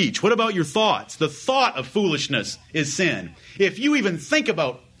your speech? What about your thoughts? The thought of foolishness is sin. If you even think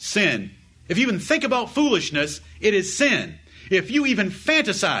about sin, if you even think about foolishness, it is sin. If you even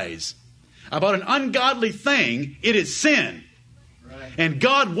fantasize about an ungodly thing, it is sin. And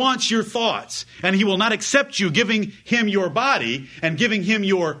God wants your thoughts, and He will not accept you giving Him your body and giving Him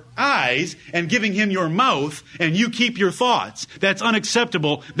your eyes and giving Him your mouth, and you keep your thoughts. That's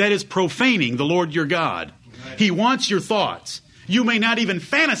unacceptable. That is profaning the Lord your God. Right. He wants your thoughts. You may not even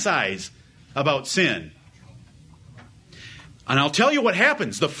fantasize about sin. And I'll tell you what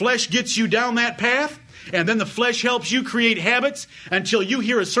happens. The flesh gets you down that path, and then the flesh helps you create habits until you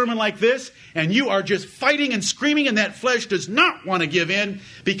hear a sermon like this, and you are just fighting and screaming, and that flesh does not want to give in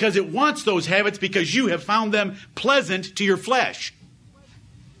because it wants those habits because you have found them pleasant to your flesh.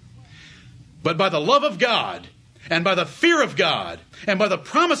 But by the love of God, and by the fear of God, and by the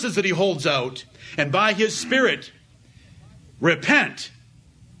promises that He holds out, and by His Spirit, repent.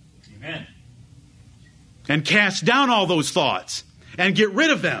 Amen. And cast down all those thoughts, and get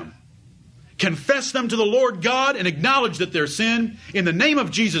rid of them. Confess them to the Lord God and acknowledge that they're sin in the name of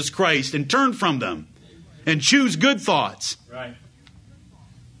Jesus Christ and turn from them and choose good thoughts. Right.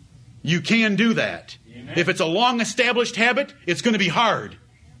 You can do that. Amen. If it's a long established habit, it's going to be hard.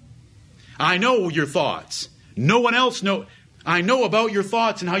 I know your thoughts. No one else knows. I know about your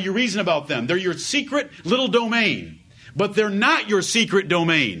thoughts and how you reason about them. They're your secret little domain. But they're not your secret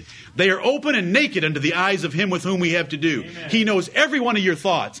domain. They are open and naked unto the eyes of Him with whom we have to do. Amen. He knows every one of your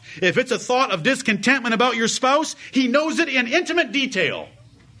thoughts. If it's a thought of discontentment about your spouse, He knows it in intimate detail.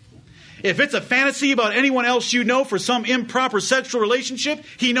 If it's a fantasy about anyone else you know for some improper sexual relationship,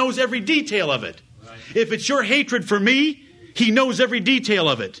 He knows every detail of it. Right. If it's your hatred for me, He knows every detail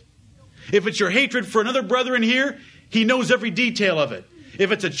of it. If it's your hatred for another brother in here, He knows every detail of it.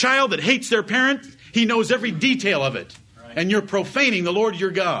 If it's a child that hates their parent, He knows every detail of it. And you're profaning the Lord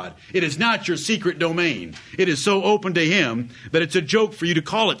your God. It is not your secret domain. It is so open to Him that it's a joke for you to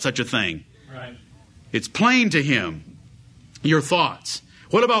call it such a thing. Right. It's plain to Him. Your thoughts.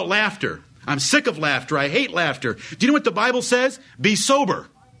 What about laughter? I'm sick of laughter. I hate laughter. Do you know what the Bible says? Be sober.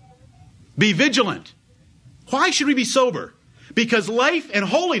 Be vigilant. Why should we be sober? Because life and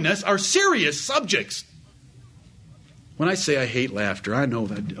holiness are serious subjects. When I say I hate laughter, I know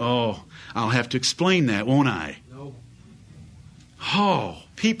that, I'll have to explain that, won't I? No. Oh,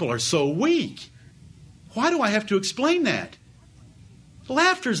 people are so weak. Why do I have to explain that?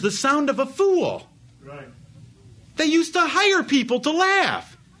 Laughter's the sound of a fool. Right. They used to hire people to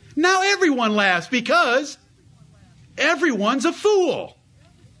laugh. Now everyone laughs because everyone's a fool.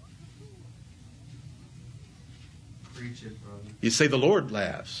 Preach it, brother. You say the Lord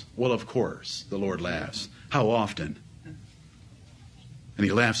laughs. Well, of course, the Lord laughs. How often? And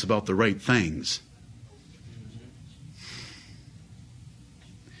He laughs about the right things.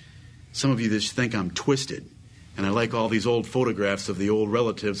 Some of you just think I'm twisted. And I like all these old photographs of the old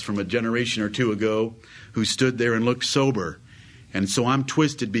relatives from a generation or two ago who stood there and looked sober. And so I'm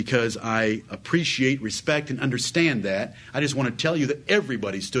twisted because I appreciate, respect, and understand that. I just want to tell you that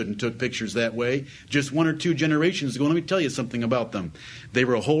everybody stood and took pictures that way just 1 or 2 generations ago. Let me tell you something about them. They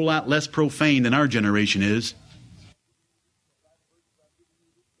were a whole lot less profane than our generation is.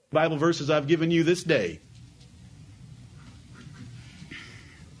 Bible verses I've given you this day.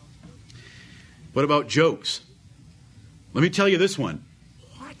 What about jokes? Let me tell you this one.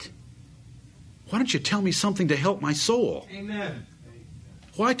 What? Why don't you tell me something to help my soul? Amen.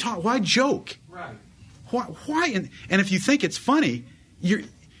 Why talk? Why joke? Right. Why? And if you think it's funny,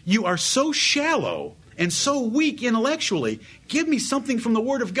 you are so shallow and so weak intellectually. Give me something from the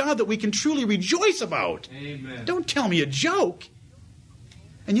Word of God that we can truly rejoice about. Amen. Don't tell me a joke.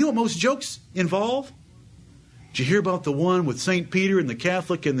 And you know what most jokes involve? Did you hear about the one with St. Peter and the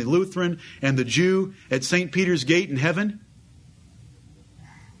Catholic and the Lutheran and the Jew at St. Peter's gate in heaven?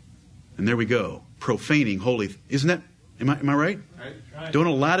 And there we go, profaning holy. Isn't Am I right? Right. Don't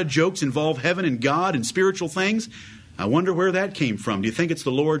a lot of jokes involve heaven and God and spiritual things? I wonder where that came from. Do you think it's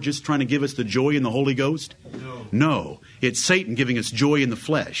the Lord just trying to give us the joy in the Holy Ghost? No. No. It's Satan giving us joy in the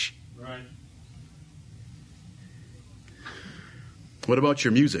flesh. Right. What about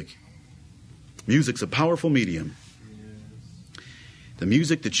your music? Music's a powerful medium. Yes. The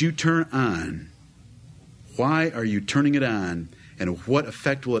music that you turn on, why are you turning it on, and what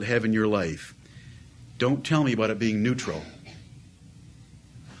effect will it have in your life? Don't tell me about it being neutral.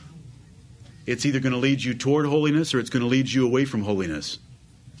 It's either going to lead you toward holiness or it's going to lead you away from holiness.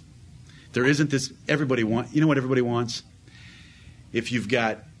 There isn't this, everybody wants, you know what everybody wants? If you've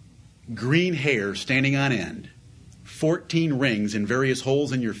got green hair standing on end, 14 rings in various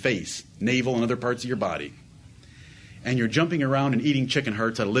holes in your face, navel, and other parts of your body, and you're jumping around and eating chicken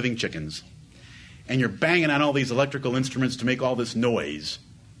hearts out of living chickens, and you're banging on all these electrical instruments to make all this noise,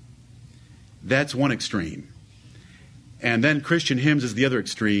 that's one extreme. And then Christian hymns is the other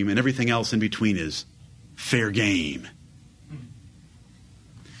extreme, and everything else in between is fair game.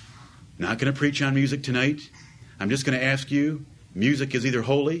 Not going to preach on music tonight. I'm just going to ask you, music is either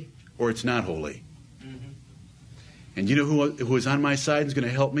holy or it's not holy. And you know who is on my side and is going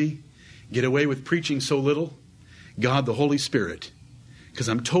to help me get away with preaching so little? God, the Holy Spirit. Because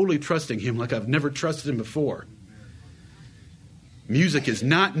I'm totally trusting Him like I've never trusted Him before. Music is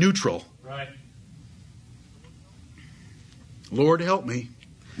not neutral. Right. Lord, help me.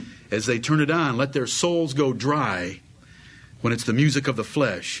 As they turn it on, let their souls go dry when it's the music of the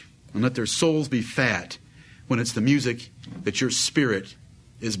flesh. And let their souls be fat when it's the music that your spirit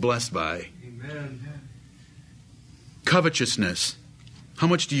is blessed by. Amen. Covetousness. How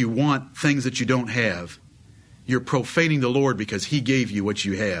much do you want things that you don't have? You're profaning the Lord because He gave you what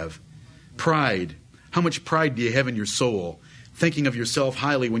you have. Pride. How much pride do you have in your soul? Thinking of yourself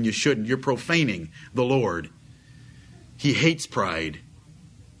highly when you shouldn't. You're profaning the Lord. He hates pride.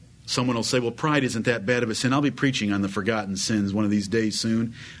 Someone will say, well, pride isn't that bad of a sin. I'll be preaching on the forgotten sins one of these days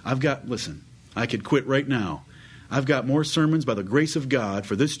soon. Listen, I could quit right now. I've got more sermons by the grace of God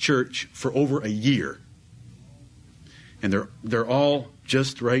for this church for over a year. And they're all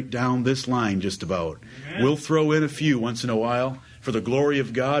just right down this line just about. Amen. We'll throw in a few once in a while for the glory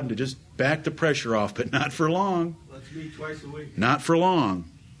of God and to just back the pressure off, but not for long. Let's meet twice a week. Not for long.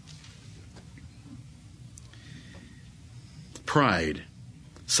 Pride.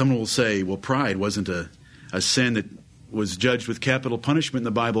 Someone will say, well, pride wasn't a sin that was judged with capital punishment in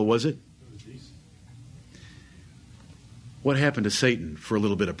the Bible, was it? What happened to Satan for a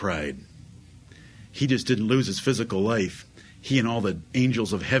little bit of pride? He just didn't lose his physical life. He and all the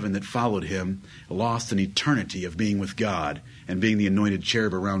angels of heaven that followed him lost an eternity of being with God and being the anointed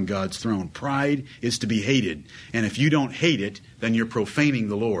cherub around God's throne. Pride is to be hated. And if you don't hate it, then you're profaning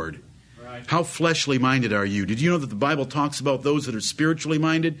the Lord. Right. How fleshly minded are you? Did you know that the Bible talks about those that are spiritually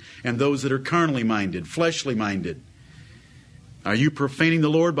minded and those that are carnally minded, fleshly minded? Are you profaning the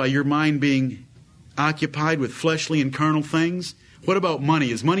Lord by your mind being occupied with fleshly and carnal things? What about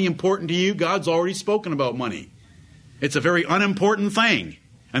money? Is money important to you? God's already spoken about money. It's a very unimportant thing.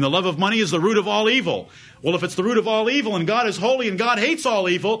 And the love of money is the root of all evil. Well, if it's the root of all evil and God is holy and God hates all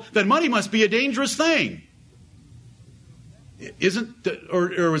evil, then money must be a dangerous thing.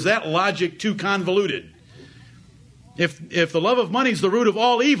 Or is that logic too convoluted? If the love of money is the root of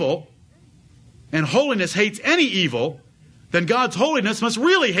all evil and holiness hates any evil, then God's holiness must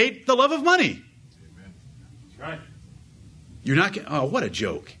really hate the love of money. That's right. You're not. Oh, what a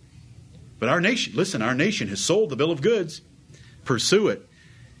joke! But our nation has sold the bill of goods. Pursue it.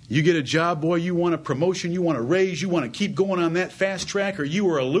 You get a job, boy. You want a promotion. You want a raise. You want to keep going on that fast track, or you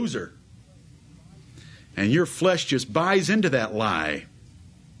are a loser. And your flesh just buys into that lie.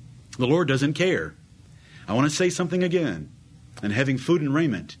 The Lord doesn't care. I want to say something again. And having food and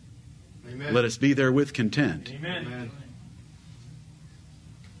raiment, Amen. Let us be therewith content. Amen. Amen.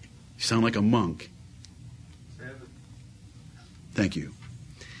 You sound like a monk. Thank you.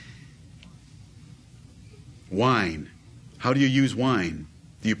 Wine. How do you use wine?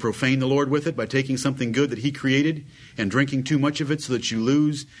 Do you profane the Lord with it by taking something good that He created and drinking too much of it so that you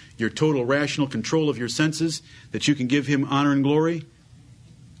lose your total rational control of your senses, that you can give Him honor and glory?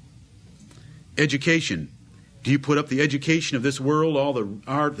 Education. Do you put up the education of this world, all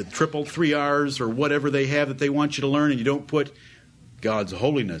the triple 3 R's or whatever they have that they want you to learn, and you don't put God's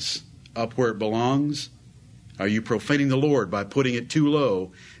holiness up where it belongs? Are you profaning the Lord by putting it too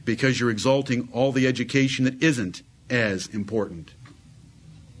low because you're exalting all the education that isn't as important?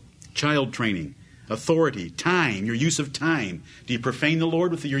 Child training, authority, time, your use of time. Do you profane the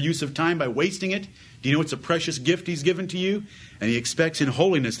Lord with your use of time by wasting it? Do you know it's a precious gift He's given to you? And He expects in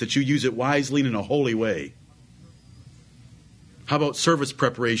holiness that you use it wisely and in a holy way. How about service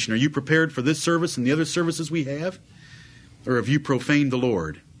preparation? Are you prepared for this service and the other services we have? Or have you profaned the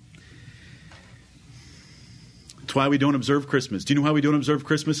Lord? That's why we don't observe Christmas. Do you know why we don't observe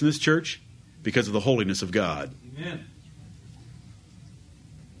Christmas in this church? Because of the holiness of God. Amen.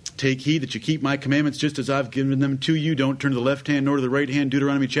 Take heed that you keep my commandments just as I've given them to you. Don't turn to the left hand nor to the right hand.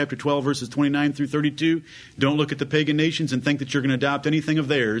 Deuteronomy chapter 12, verses 29 through 32. Don't look at the pagan nations and think that you're going to adopt anything of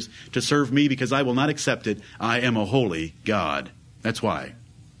theirs to serve me, because I will not accept it. I am a holy God. That's why.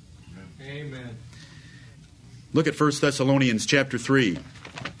 Amen. Look at 1 Thessalonians chapter 3.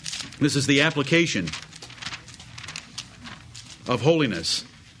 This is the application of holiness.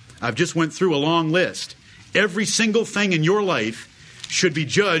 I've just went through a long list. Every single thing in your life should be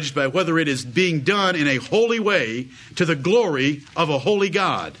judged by whether it is being done in a holy way to the glory of a holy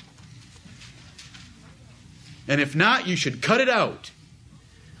God. And if not, you should cut it out.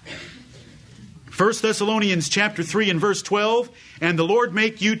 1 Thessalonians chapter 3 and verse 12, and the Lord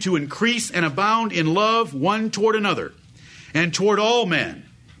make you to increase and abound in love one toward another, and toward all men,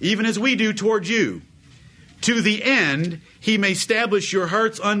 even as we do toward you, to the end he may establish your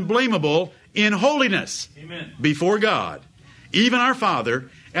hearts unblameable in holiness. Amen. Before God, even our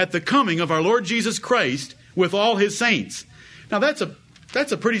Father, at the coming of our Lord Jesus Christ with all his saints. Now that's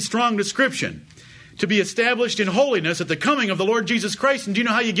a pretty strong description. To be established in holiness at the coming of the Lord Jesus Christ. And do you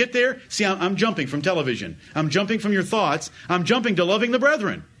know how you get there? See, I'm jumping from television. I'm jumping from your thoughts. I'm jumping to loving the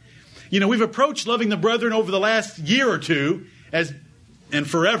brethren. You know, we've approached loving the brethren over the last year or two, and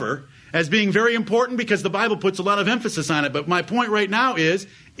forever, as being very important because the Bible puts a lot of emphasis on it. But my point right now is,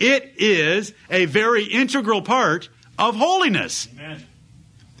 it is a very integral part of holiness. Amen.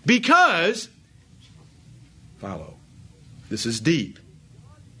 Because, follow, this is deep.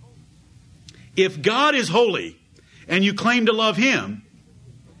 If God is holy and you claim to love him,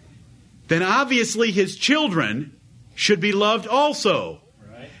 then obviously his children should be loved also.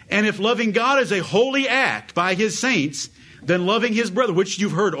 Right. And if loving God is a holy act by his saints, then loving his brother, which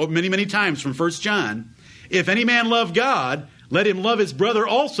you've heard many, many times from 1 John, if any man love God, let him love his brother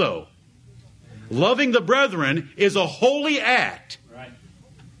also. Loving the brethren is a holy act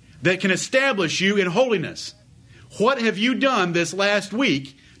that can establish you in holiness. What have you done this last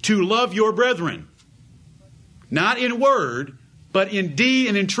week to love your brethren? Not in word, but in deed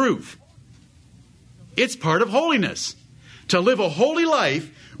and in truth. It's part of holiness. To live a holy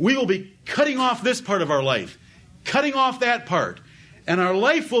life, we will be cutting off this part of our life, cutting off that part, and our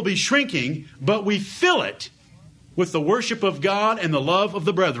life will be shrinking, but we fill it with the worship of God and the love of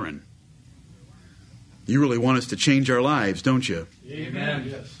the brethren. You really want us to change our lives, don't you? Amen.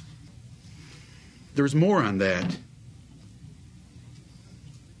 Yes. There's more on that.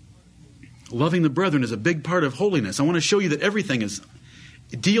 Loving the brethren is a big part of holiness. I want to show you that everything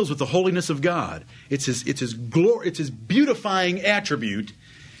deals with the holiness of God. It's his glory, it's his beautifying attribute,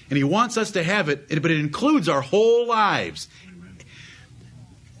 and he wants us to have it, but it includes our whole lives.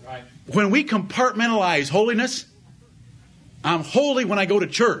 Right. When we compartmentalize holiness, I'm holy when I go to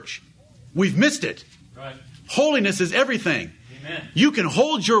church. We've missed it. Right. Holiness is everything. Amen. You can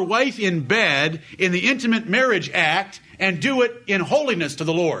hold your wife in bed in the intimate marriage act and do it in holiness to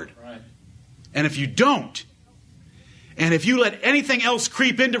the Lord. Right. And if you don't, and if you let anything else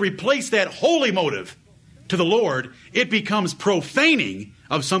creep in to replace that holy motive to the Lord, it becomes profaning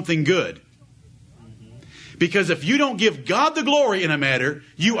of something good. Because if you don't give God the glory in a matter,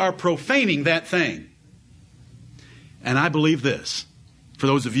 you are profaning that thing. And I believe this, for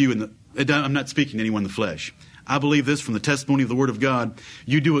those of you I'm not speaking to anyone in the flesh. I believe this from the testimony of the Word of God.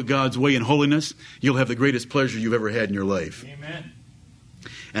 You do it God's way in holiness, you'll have the greatest pleasure you've ever had in your life. Amen.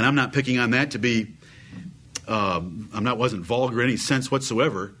 And I'm not picking on that to be, wasn't vulgar in any sense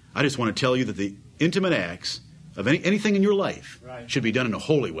whatsoever. I just want to tell you that the intimate acts of anything in your life should be done in a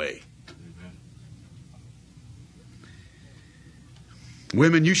holy way. Amen.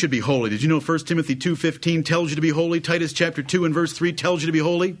 Women, you should be holy. Did you know 1 Timothy 2:15 tells you to be holy? Titus chapter 2 and verse 3 tells you to be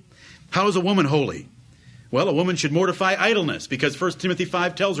holy. How is a woman holy? Well, a woman should mortify idleness because 1 Timothy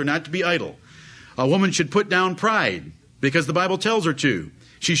 5 tells her not to be idle. A woman should put down pride because the Bible tells her to.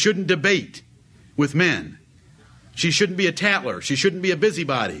 She shouldn't debate with men. She shouldn't be a tattler. She shouldn't be a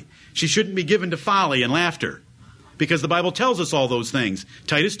busybody. She shouldn't be given to folly and laughter because the Bible tells us all those things.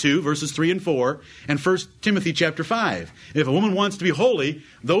 Titus 2 verses 3 and 4 and 1 Timothy chapter 5. If a woman wants to be holy,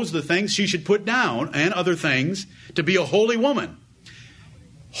 those are the things she should put down and other things to be a holy woman.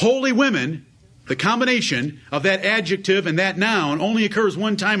 Holy women, the combination of that adjective and that noun only occurs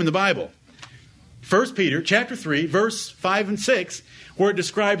one time in the Bible. 1 Peter chapter 3, verse 5 and 6, where it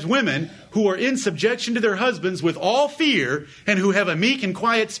describes women who are in subjection to their husbands with all fear and who have a meek and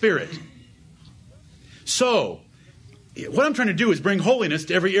quiet spirit. So, what I'm trying to do is bring holiness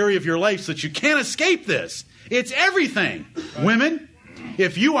to every area of your life so that you can't escape this. It's everything. Right. Women,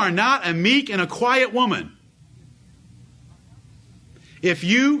 if you are not a meek and a quiet woman, if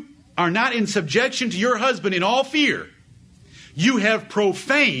you are not in subjection to your husband in all fear, you have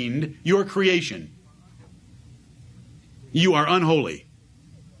profaned your creation. You are unholy.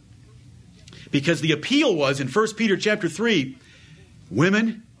 Because the appeal was in 1 Peter chapter 3,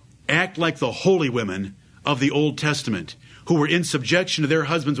 women, act like the holy women of the Old Testament, who were in subjection to their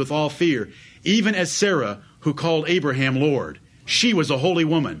husbands with all fear, even as Sarah, who called Abraham Lord. She was a holy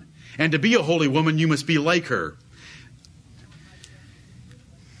woman. And to be a holy woman, you must be like her.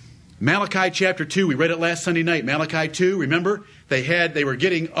 Malachi chapter 2, we read it last Sunday night. Malachi 2, remember? They were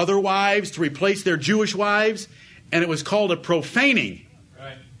getting other wives to replace their Jewish wives, and it was called a profaning.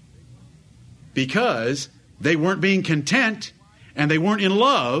 Right. Because they weren't being content, and they weren't in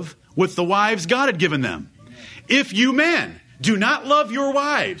love with the wives God had given them. If you men do not love your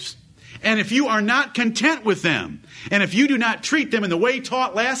wives, and if you are not content with them, and if you do not treat them in the way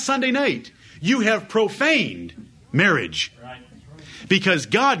taught last Sunday night, you have profaned marriage. Right. Because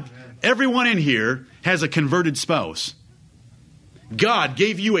God, everyone in here has a converted spouse. God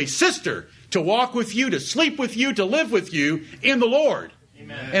gave you a sister to walk with you, to sleep with you, to live with you in the Lord.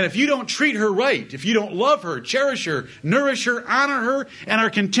 Amen. And if you don't treat her right, if you don't love her, cherish her, nourish her, honor her, and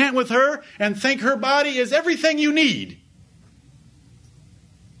are content with her, and think her body is everything you need,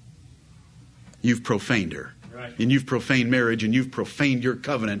 you've profaned her. Right. And you've profaned marriage, and you've profaned your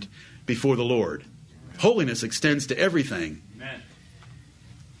covenant before the Lord. Amen. Holiness extends to everything. Amen.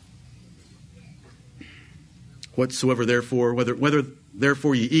 Whatsoever therefore, whether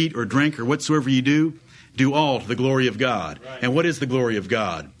therefore you eat or drink or whatsoever you do, do all to the glory of God. Right. And what is the glory of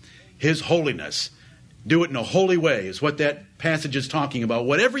God? His holiness. Do it in a holy way is what that passage is talking about.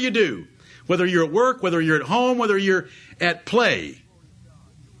 Whatever you do, whether you're at work, whether you're at home, whether you're at play,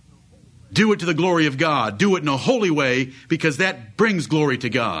 do it to the glory of God. Do it in a holy way because that brings glory to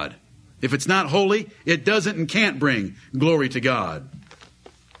God. If it's not holy, it doesn't and can't bring glory to God.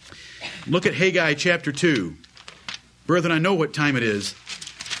 Look at Haggai chapter 2. Brethren, I know what time it is.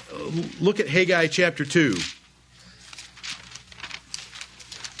 Look at Haggai chapter 2.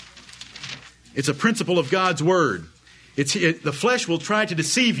 It's a principle of God's Word. The flesh will try to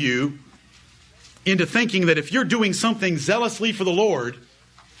deceive you into thinking that if you're doing something zealously for the Lord,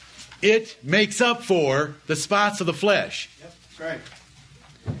 it makes up for the spots of the flesh. Yep, that's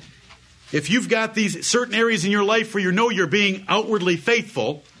right. If you've got these certain areas in your life where you know you're being outwardly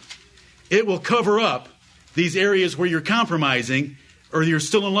faithful, it will cover up these areas where you're compromising or you're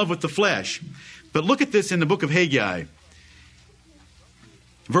still in love with the flesh. But look at this in the book of Haggai.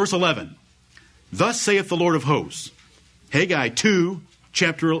 Verse 11. Thus saith the Lord of hosts. Haggai 2,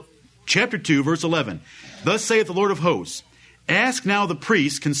 chapter 2, verse 11. Thus saith the Lord of hosts. Ask now the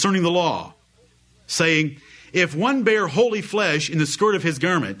priests concerning the law, saying, if one bear holy flesh in the skirt of his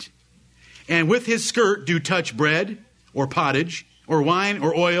garment, and with his skirt do touch bread, or pottage, or wine,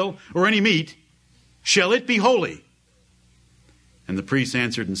 or oil, or any meat, shall it be holy? And the priest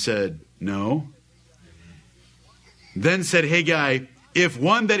answered and said, no. Then said Haggai, if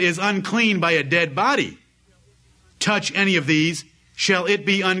one that is unclean by a dead body touch any of these, shall it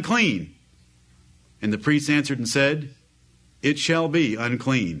be unclean? And the priest answered and said, it shall be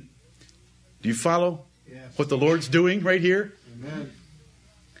unclean. Do you follow what the Lord's doing right here? Amen.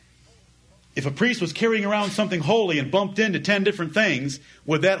 If a priest was carrying around something holy and bumped into 10 different things,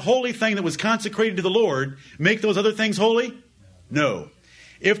 would that holy thing that was consecrated to the Lord make those other things holy? No.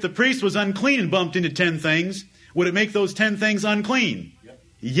 If the priest was unclean and bumped into 10 things, would it make those 10 things unclean? Yep.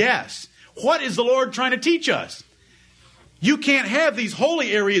 Yes. What is the Lord trying to teach us? You can't have these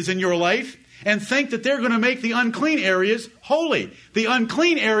holy areas in your life and think that they're going to make the unclean areas holy. The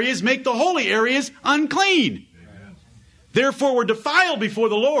unclean areas make the holy areas unclean. Amen. Therefore, we're defiled before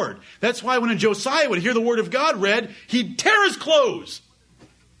the Lord. That's why when Josiah would hear the word of God read, he'd tear his clothes.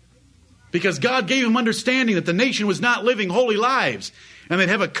 Because God gave him understanding that the nation was not living holy lives. And they'd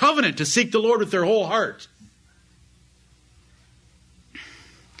have a covenant to seek the Lord with their whole heart.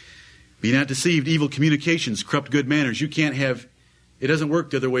 Be not deceived, evil communications corrupt good manners. You can't have, it doesn't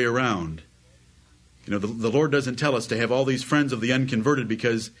work the other way around. You know, the Lord doesn't tell us to have all these friends of the unconverted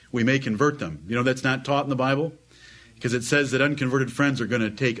because we may convert them. You know, that's not taught in the Bible. Because it says that unconverted friends are going to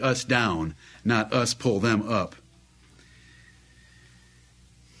take us down, not us pull them up.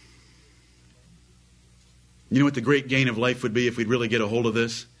 You know what the great gain of life would be if we'd really get a hold of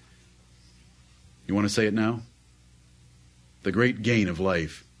this? You want to say it now? The great gain of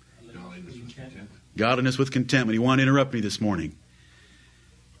life. Godliness with contentment. You want to interrupt me this morning.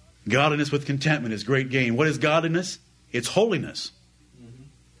 Godliness with contentment is great gain. What is godliness? It's holiness.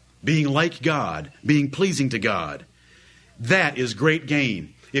 Being like God, being pleasing to God. That is great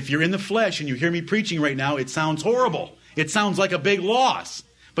gain. If you're in the flesh and you hear me preaching right now, it sounds horrible. It sounds like a big loss.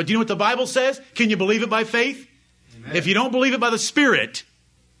 But do you know what the Bible says? Can you believe it by faith? Amen. If you don't believe it by the Spirit,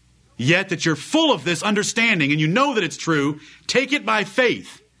 yet that you're full of this understanding and you know that it's true, take it by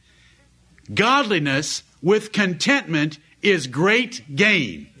faith. Godliness with contentment is great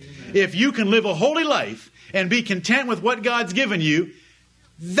gain. Amen. If you can live a holy life and be content with what God's given you,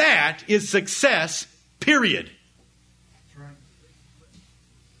 that is success, period. That's right.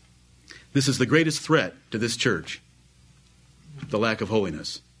 This is the greatest threat to this church, the lack of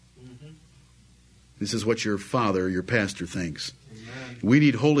holiness. Mm-hmm. This is what your father, your pastor, thinks. Amen. We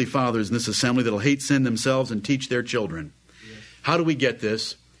need holy fathers in this assembly that will hate sin themselves and teach their children. Yes. How do we get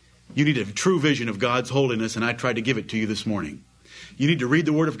this? You need a true vision of God's holiness, and I tried to give it to you this morning. You need to read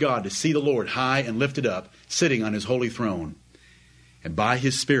the Word of God to see the Lord high and lifted up, sitting on His holy throne. And by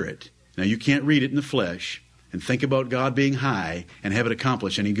His Spirit. Now you can't read it in the flesh and think about God being high and have it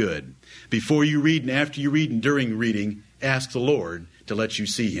accomplish any good. Before you read and after you read and during reading, ask the Lord to let you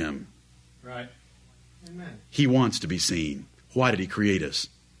see Him. Right. Amen. He wants to be seen. Why did He create us?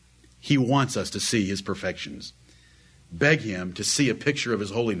 He wants us to see His perfections. Beg Him to see a picture of His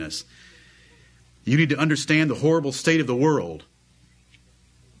holiness. You need to understand the horrible state of the world.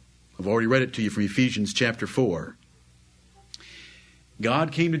 I've already read it to you from Ephesians chapter 4.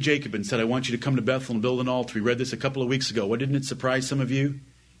 God came to Jacob and said, I want you to come to Bethel and build an altar. We read this a couple of weeks ago. What, didn't it surprise some of you?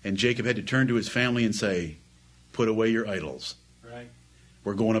 And Jacob had to turn to his family and say, put away your idols. Right.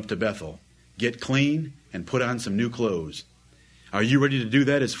 We're going up to Bethel. Get clean and put on some new clothes. Are you ready to do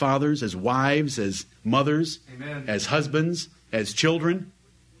that as fathers, as wives, as mothers, Amen. As husbands, as children?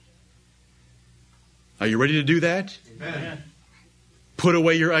 Are you ready to do that? Amen. Put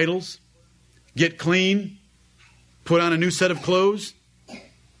away your idols. Get clean. Put on a new set of clothes.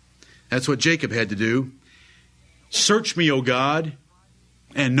 That's what Jacob had to do. Search me, O God,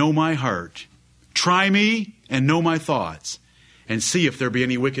 and know my heart. Try me and know my thoughts, and see if there be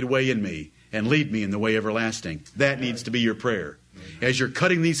any wicked way in me, and lead me in the way everlasting. That needs to be your prayer. As you're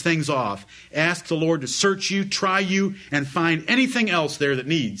cutting these things off, ask the Lord to search you, try you, and find anything else there that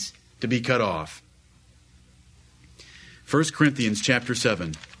needs to be cut off. 1 Corinthians chapter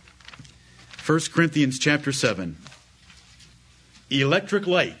 7. 1 Corinthians chapter 7. Electric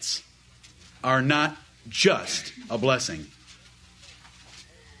lights are not just a blessing.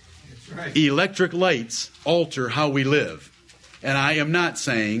 That's right. Electric lights alter how we live. And I am not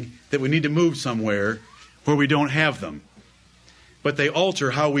saying that we need to move somewhere where we don't have them. But they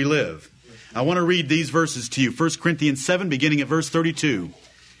alter how we live. I want to read these verses to you. 1 Corinthians 7, beginning at verse 32.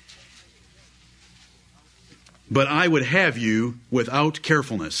 But I would have you without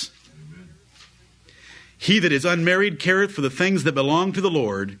carefulness. He that is unmarried careth for the things that belong to the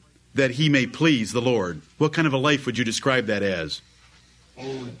Lord, that he may please the Lord. What kind of a life would you describe that as?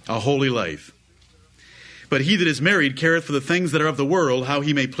 Holy. A holy life. But he that is married careth for the things that are of the world, how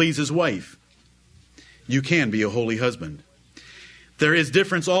he may please his wife. You can be a holy husband. There is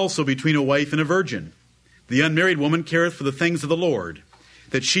difference also between a wife and a virgin. The unmarried woman careth for the things of the Lord,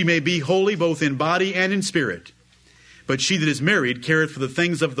 that she may be holy both in body and in spirit. But she that is married careth for the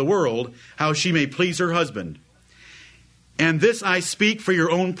things of the world, how she may please her husband. And this I speak for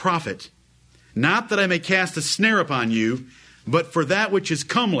your own profit, not that I may cast a snare upon you, but for that which is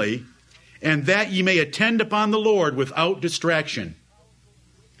comely, and that ye may attend upon the Lord without distraction.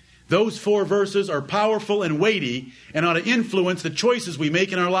 Those 4 verses are powerful and weighty and ought to influence the choices we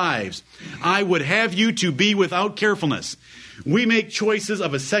make in our lives. I would have you to be without carefulness. We make choices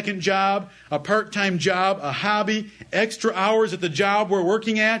of a second job, a part-time job, a hobby, extra hours at the job we're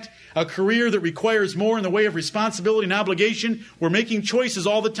working at, a career that requires more in the way of responsibility and obligation. We're making choices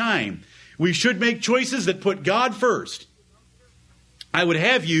all the time. We should make choices that put God first. I would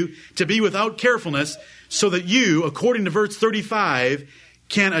have you to be without carefulness so that you, according to verse 35,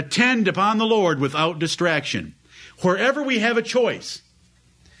 can attend upon the Lord without distraction. Wherever we have a choice.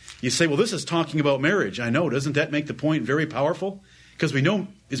 You say, well, this is talking about marriage. I know. Doesn't that make the point very powerful? Because we know,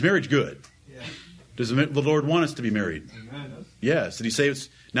 is marriage good? Yeah. Does the Lord want us to be married? Amen. Yes. Did He say it's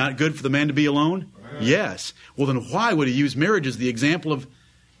not good for the man to be alone? Right. Yes. Well, then why would He use marriage as the example of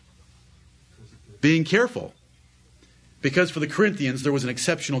being careful? Because for the Corinthians, there was an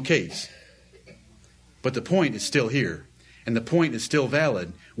exceptional case. But the point is still here. And the point is still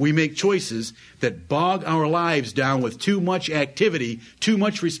valid. We make choices that bog our lives down with too much activity, too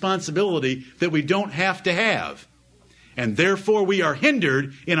much responsibility that we don't have to have. And therefore we are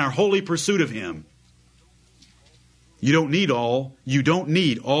hindered in our holy pursuit of Him. You don't need all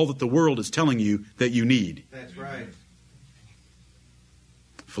that the world is telling you that you need. That's right.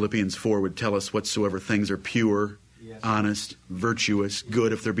 Philippians 4 would tell us whatsoever things are pure, honest, virtuous,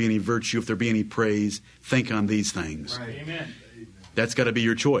 good, if there be any virtue, if there be any praise, think on these things. Right. Amen. That's got to be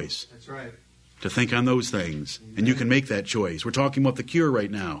your choice, That's right. to think on those things. And you can make that choice. We're talking about the cure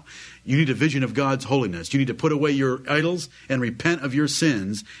right now. You need a vision of God's holiness. You need to put away your idols and repent of your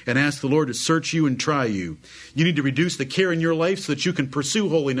sins and ask the Lord to search you and try you. You need to reduce the care in your life so that you can pursue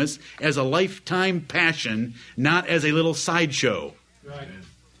holiness as a lifetime passion, not as a little sideshow. Right.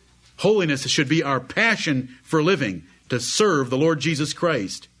 Holiness should be our passion for living, to serve the Lord Jesus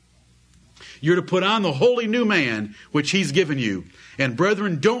Christ. You're to put on the holy new man, which He's given you. And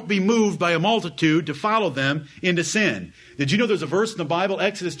brethren, don't be moved by a multitude to follow them into sin. Did you know there's a verse in the Bible,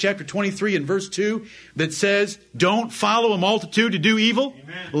 Exodus chapter 23 and verse 2, that says, don't follow a multitude to do evil?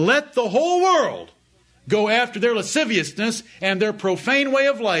 Amen. Let the whole world go after their lasciviousness and their profane way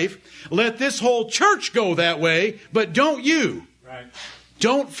of life. Let this whole church go that way, but don't you. Right.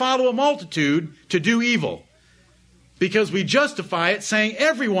 Don't follow a multitude to do evil. Because we justify it saying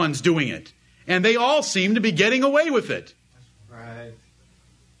everyone's doing it. And they all seem to be getting away with it. Right.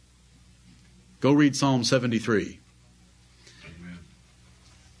 Go read Psalm 73. Amen.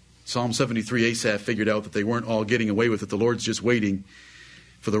 Psalm 73, Asaph figured out that they weren't all getting away with it. The Lord's just waiting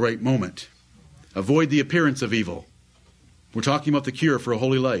for the right moment. Avoid the appearance of evil. We're talking about the cure for a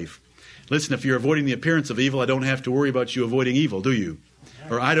holy life. Listen, if you're avoiding the appearance of evil, I don't have to worry about you avoiding evil, do you?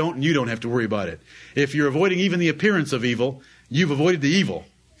 Or I don't, and you don't have to worry about it. If you're avoiding even the appearance of evil, you've avoided the evil.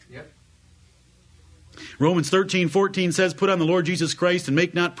 Yep. Romans 13:14 says, put on the Lord Jesus Christ and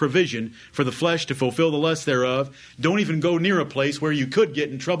make not provision for the flesh to fulfill the lust thereof. Don't even go near a place where you could get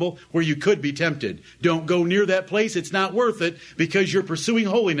in trouble, where you could be tempted. Don't go near that place. It's not worth it because you're pursuing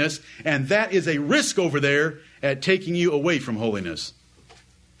holiness, and that is a risk over there at taking you away from holiness.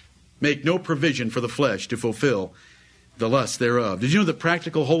 Make no provision for the flesh to fulfill the lust thereof. Did you know that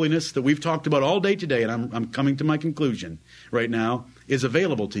practical holiness that we've talked about all day today, and I'm coming to my conclusion right now, is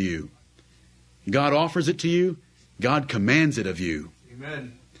available to you? God offers it to you. God commands it of you.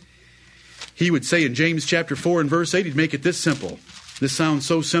 Amen. He would say in James chapter 4 and verse 8, he'd make it this simple. This sounds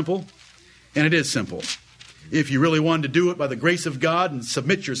so simple, and it is simple. If you really wanted to do it by the grace of God and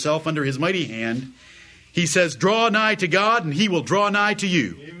submit yourself under His mighty hand, He says, draw nigh to God and He will draw nigh to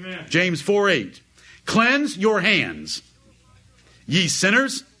you. Amen. James 4:8. Cleanse your hands, ye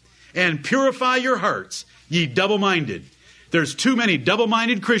sinners, and purify your hearts, ye double-minded. There's too many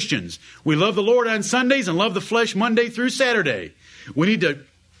double-minded Christians. We love the Lord on Sundays and love the flesh Monday through Saturday. We need to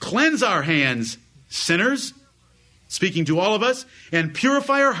cleanse our hands, sinners, speaking to all of us, and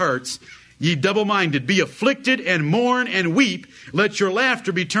purify our hearts, ye double-minded. Be afflicted and mourn and weep. Let your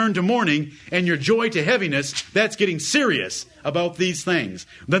laughter be turned to mourning and your joy to heaviness. That's getting serious about these things.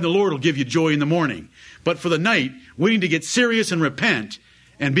 Then the Lord will give you joy in the morning. But for the night, we need to get serious and repent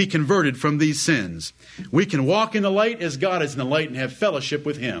and be converted from these sins. We can walk in the light as God is in the light and have fellowship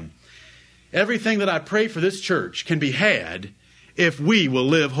with Him. Everything that I pray for this church can be had if we will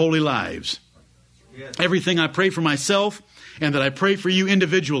live holy lives. Yes. Everything I pray for myself and that I pray for you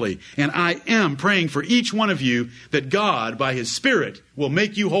individually. And I am praying for each one of you that God, by His Spirit, will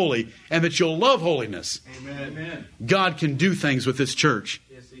make you holy and that you'll love holiness. Amen. Amen. God can do things with this church.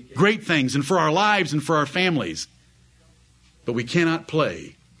 Yes, He can. Great things, and for our lives and for our families. But we cannot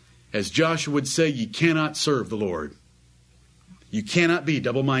play. As Joshua would say, you cannot serve the Lord. You cannot be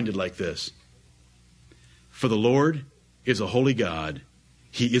double-minded like this. For the Lord is a holy God.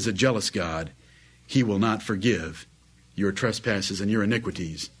 He is a jealous God. He will not forgive your trespasses and your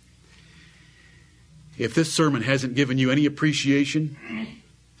iniquities. If this sermon hasn't given you any appreciation,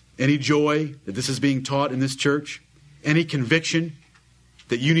 any joy that this is being taught in this church, any conviction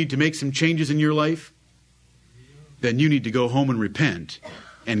that you need to make some changes in your life, then you need to go home and repent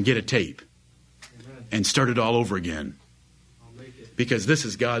and get a tape and start it all over again. Because this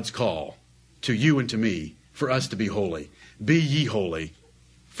is God's call to you and to me for us to be holy. Be ye holy,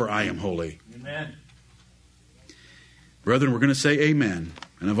 for I am holy. Amen. Brethren, we're going to say amen.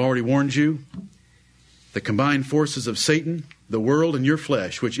 And I've already warned you, the combined forces of Satan, the world, and your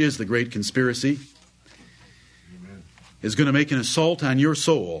flesh, which is the great conspiracy, is going to make an assault on your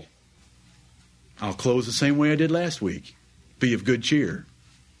soul. I'll close the same way I did last week. Be of good cheer.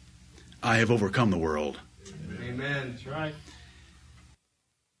 I have overcome the world. Amen. That's right.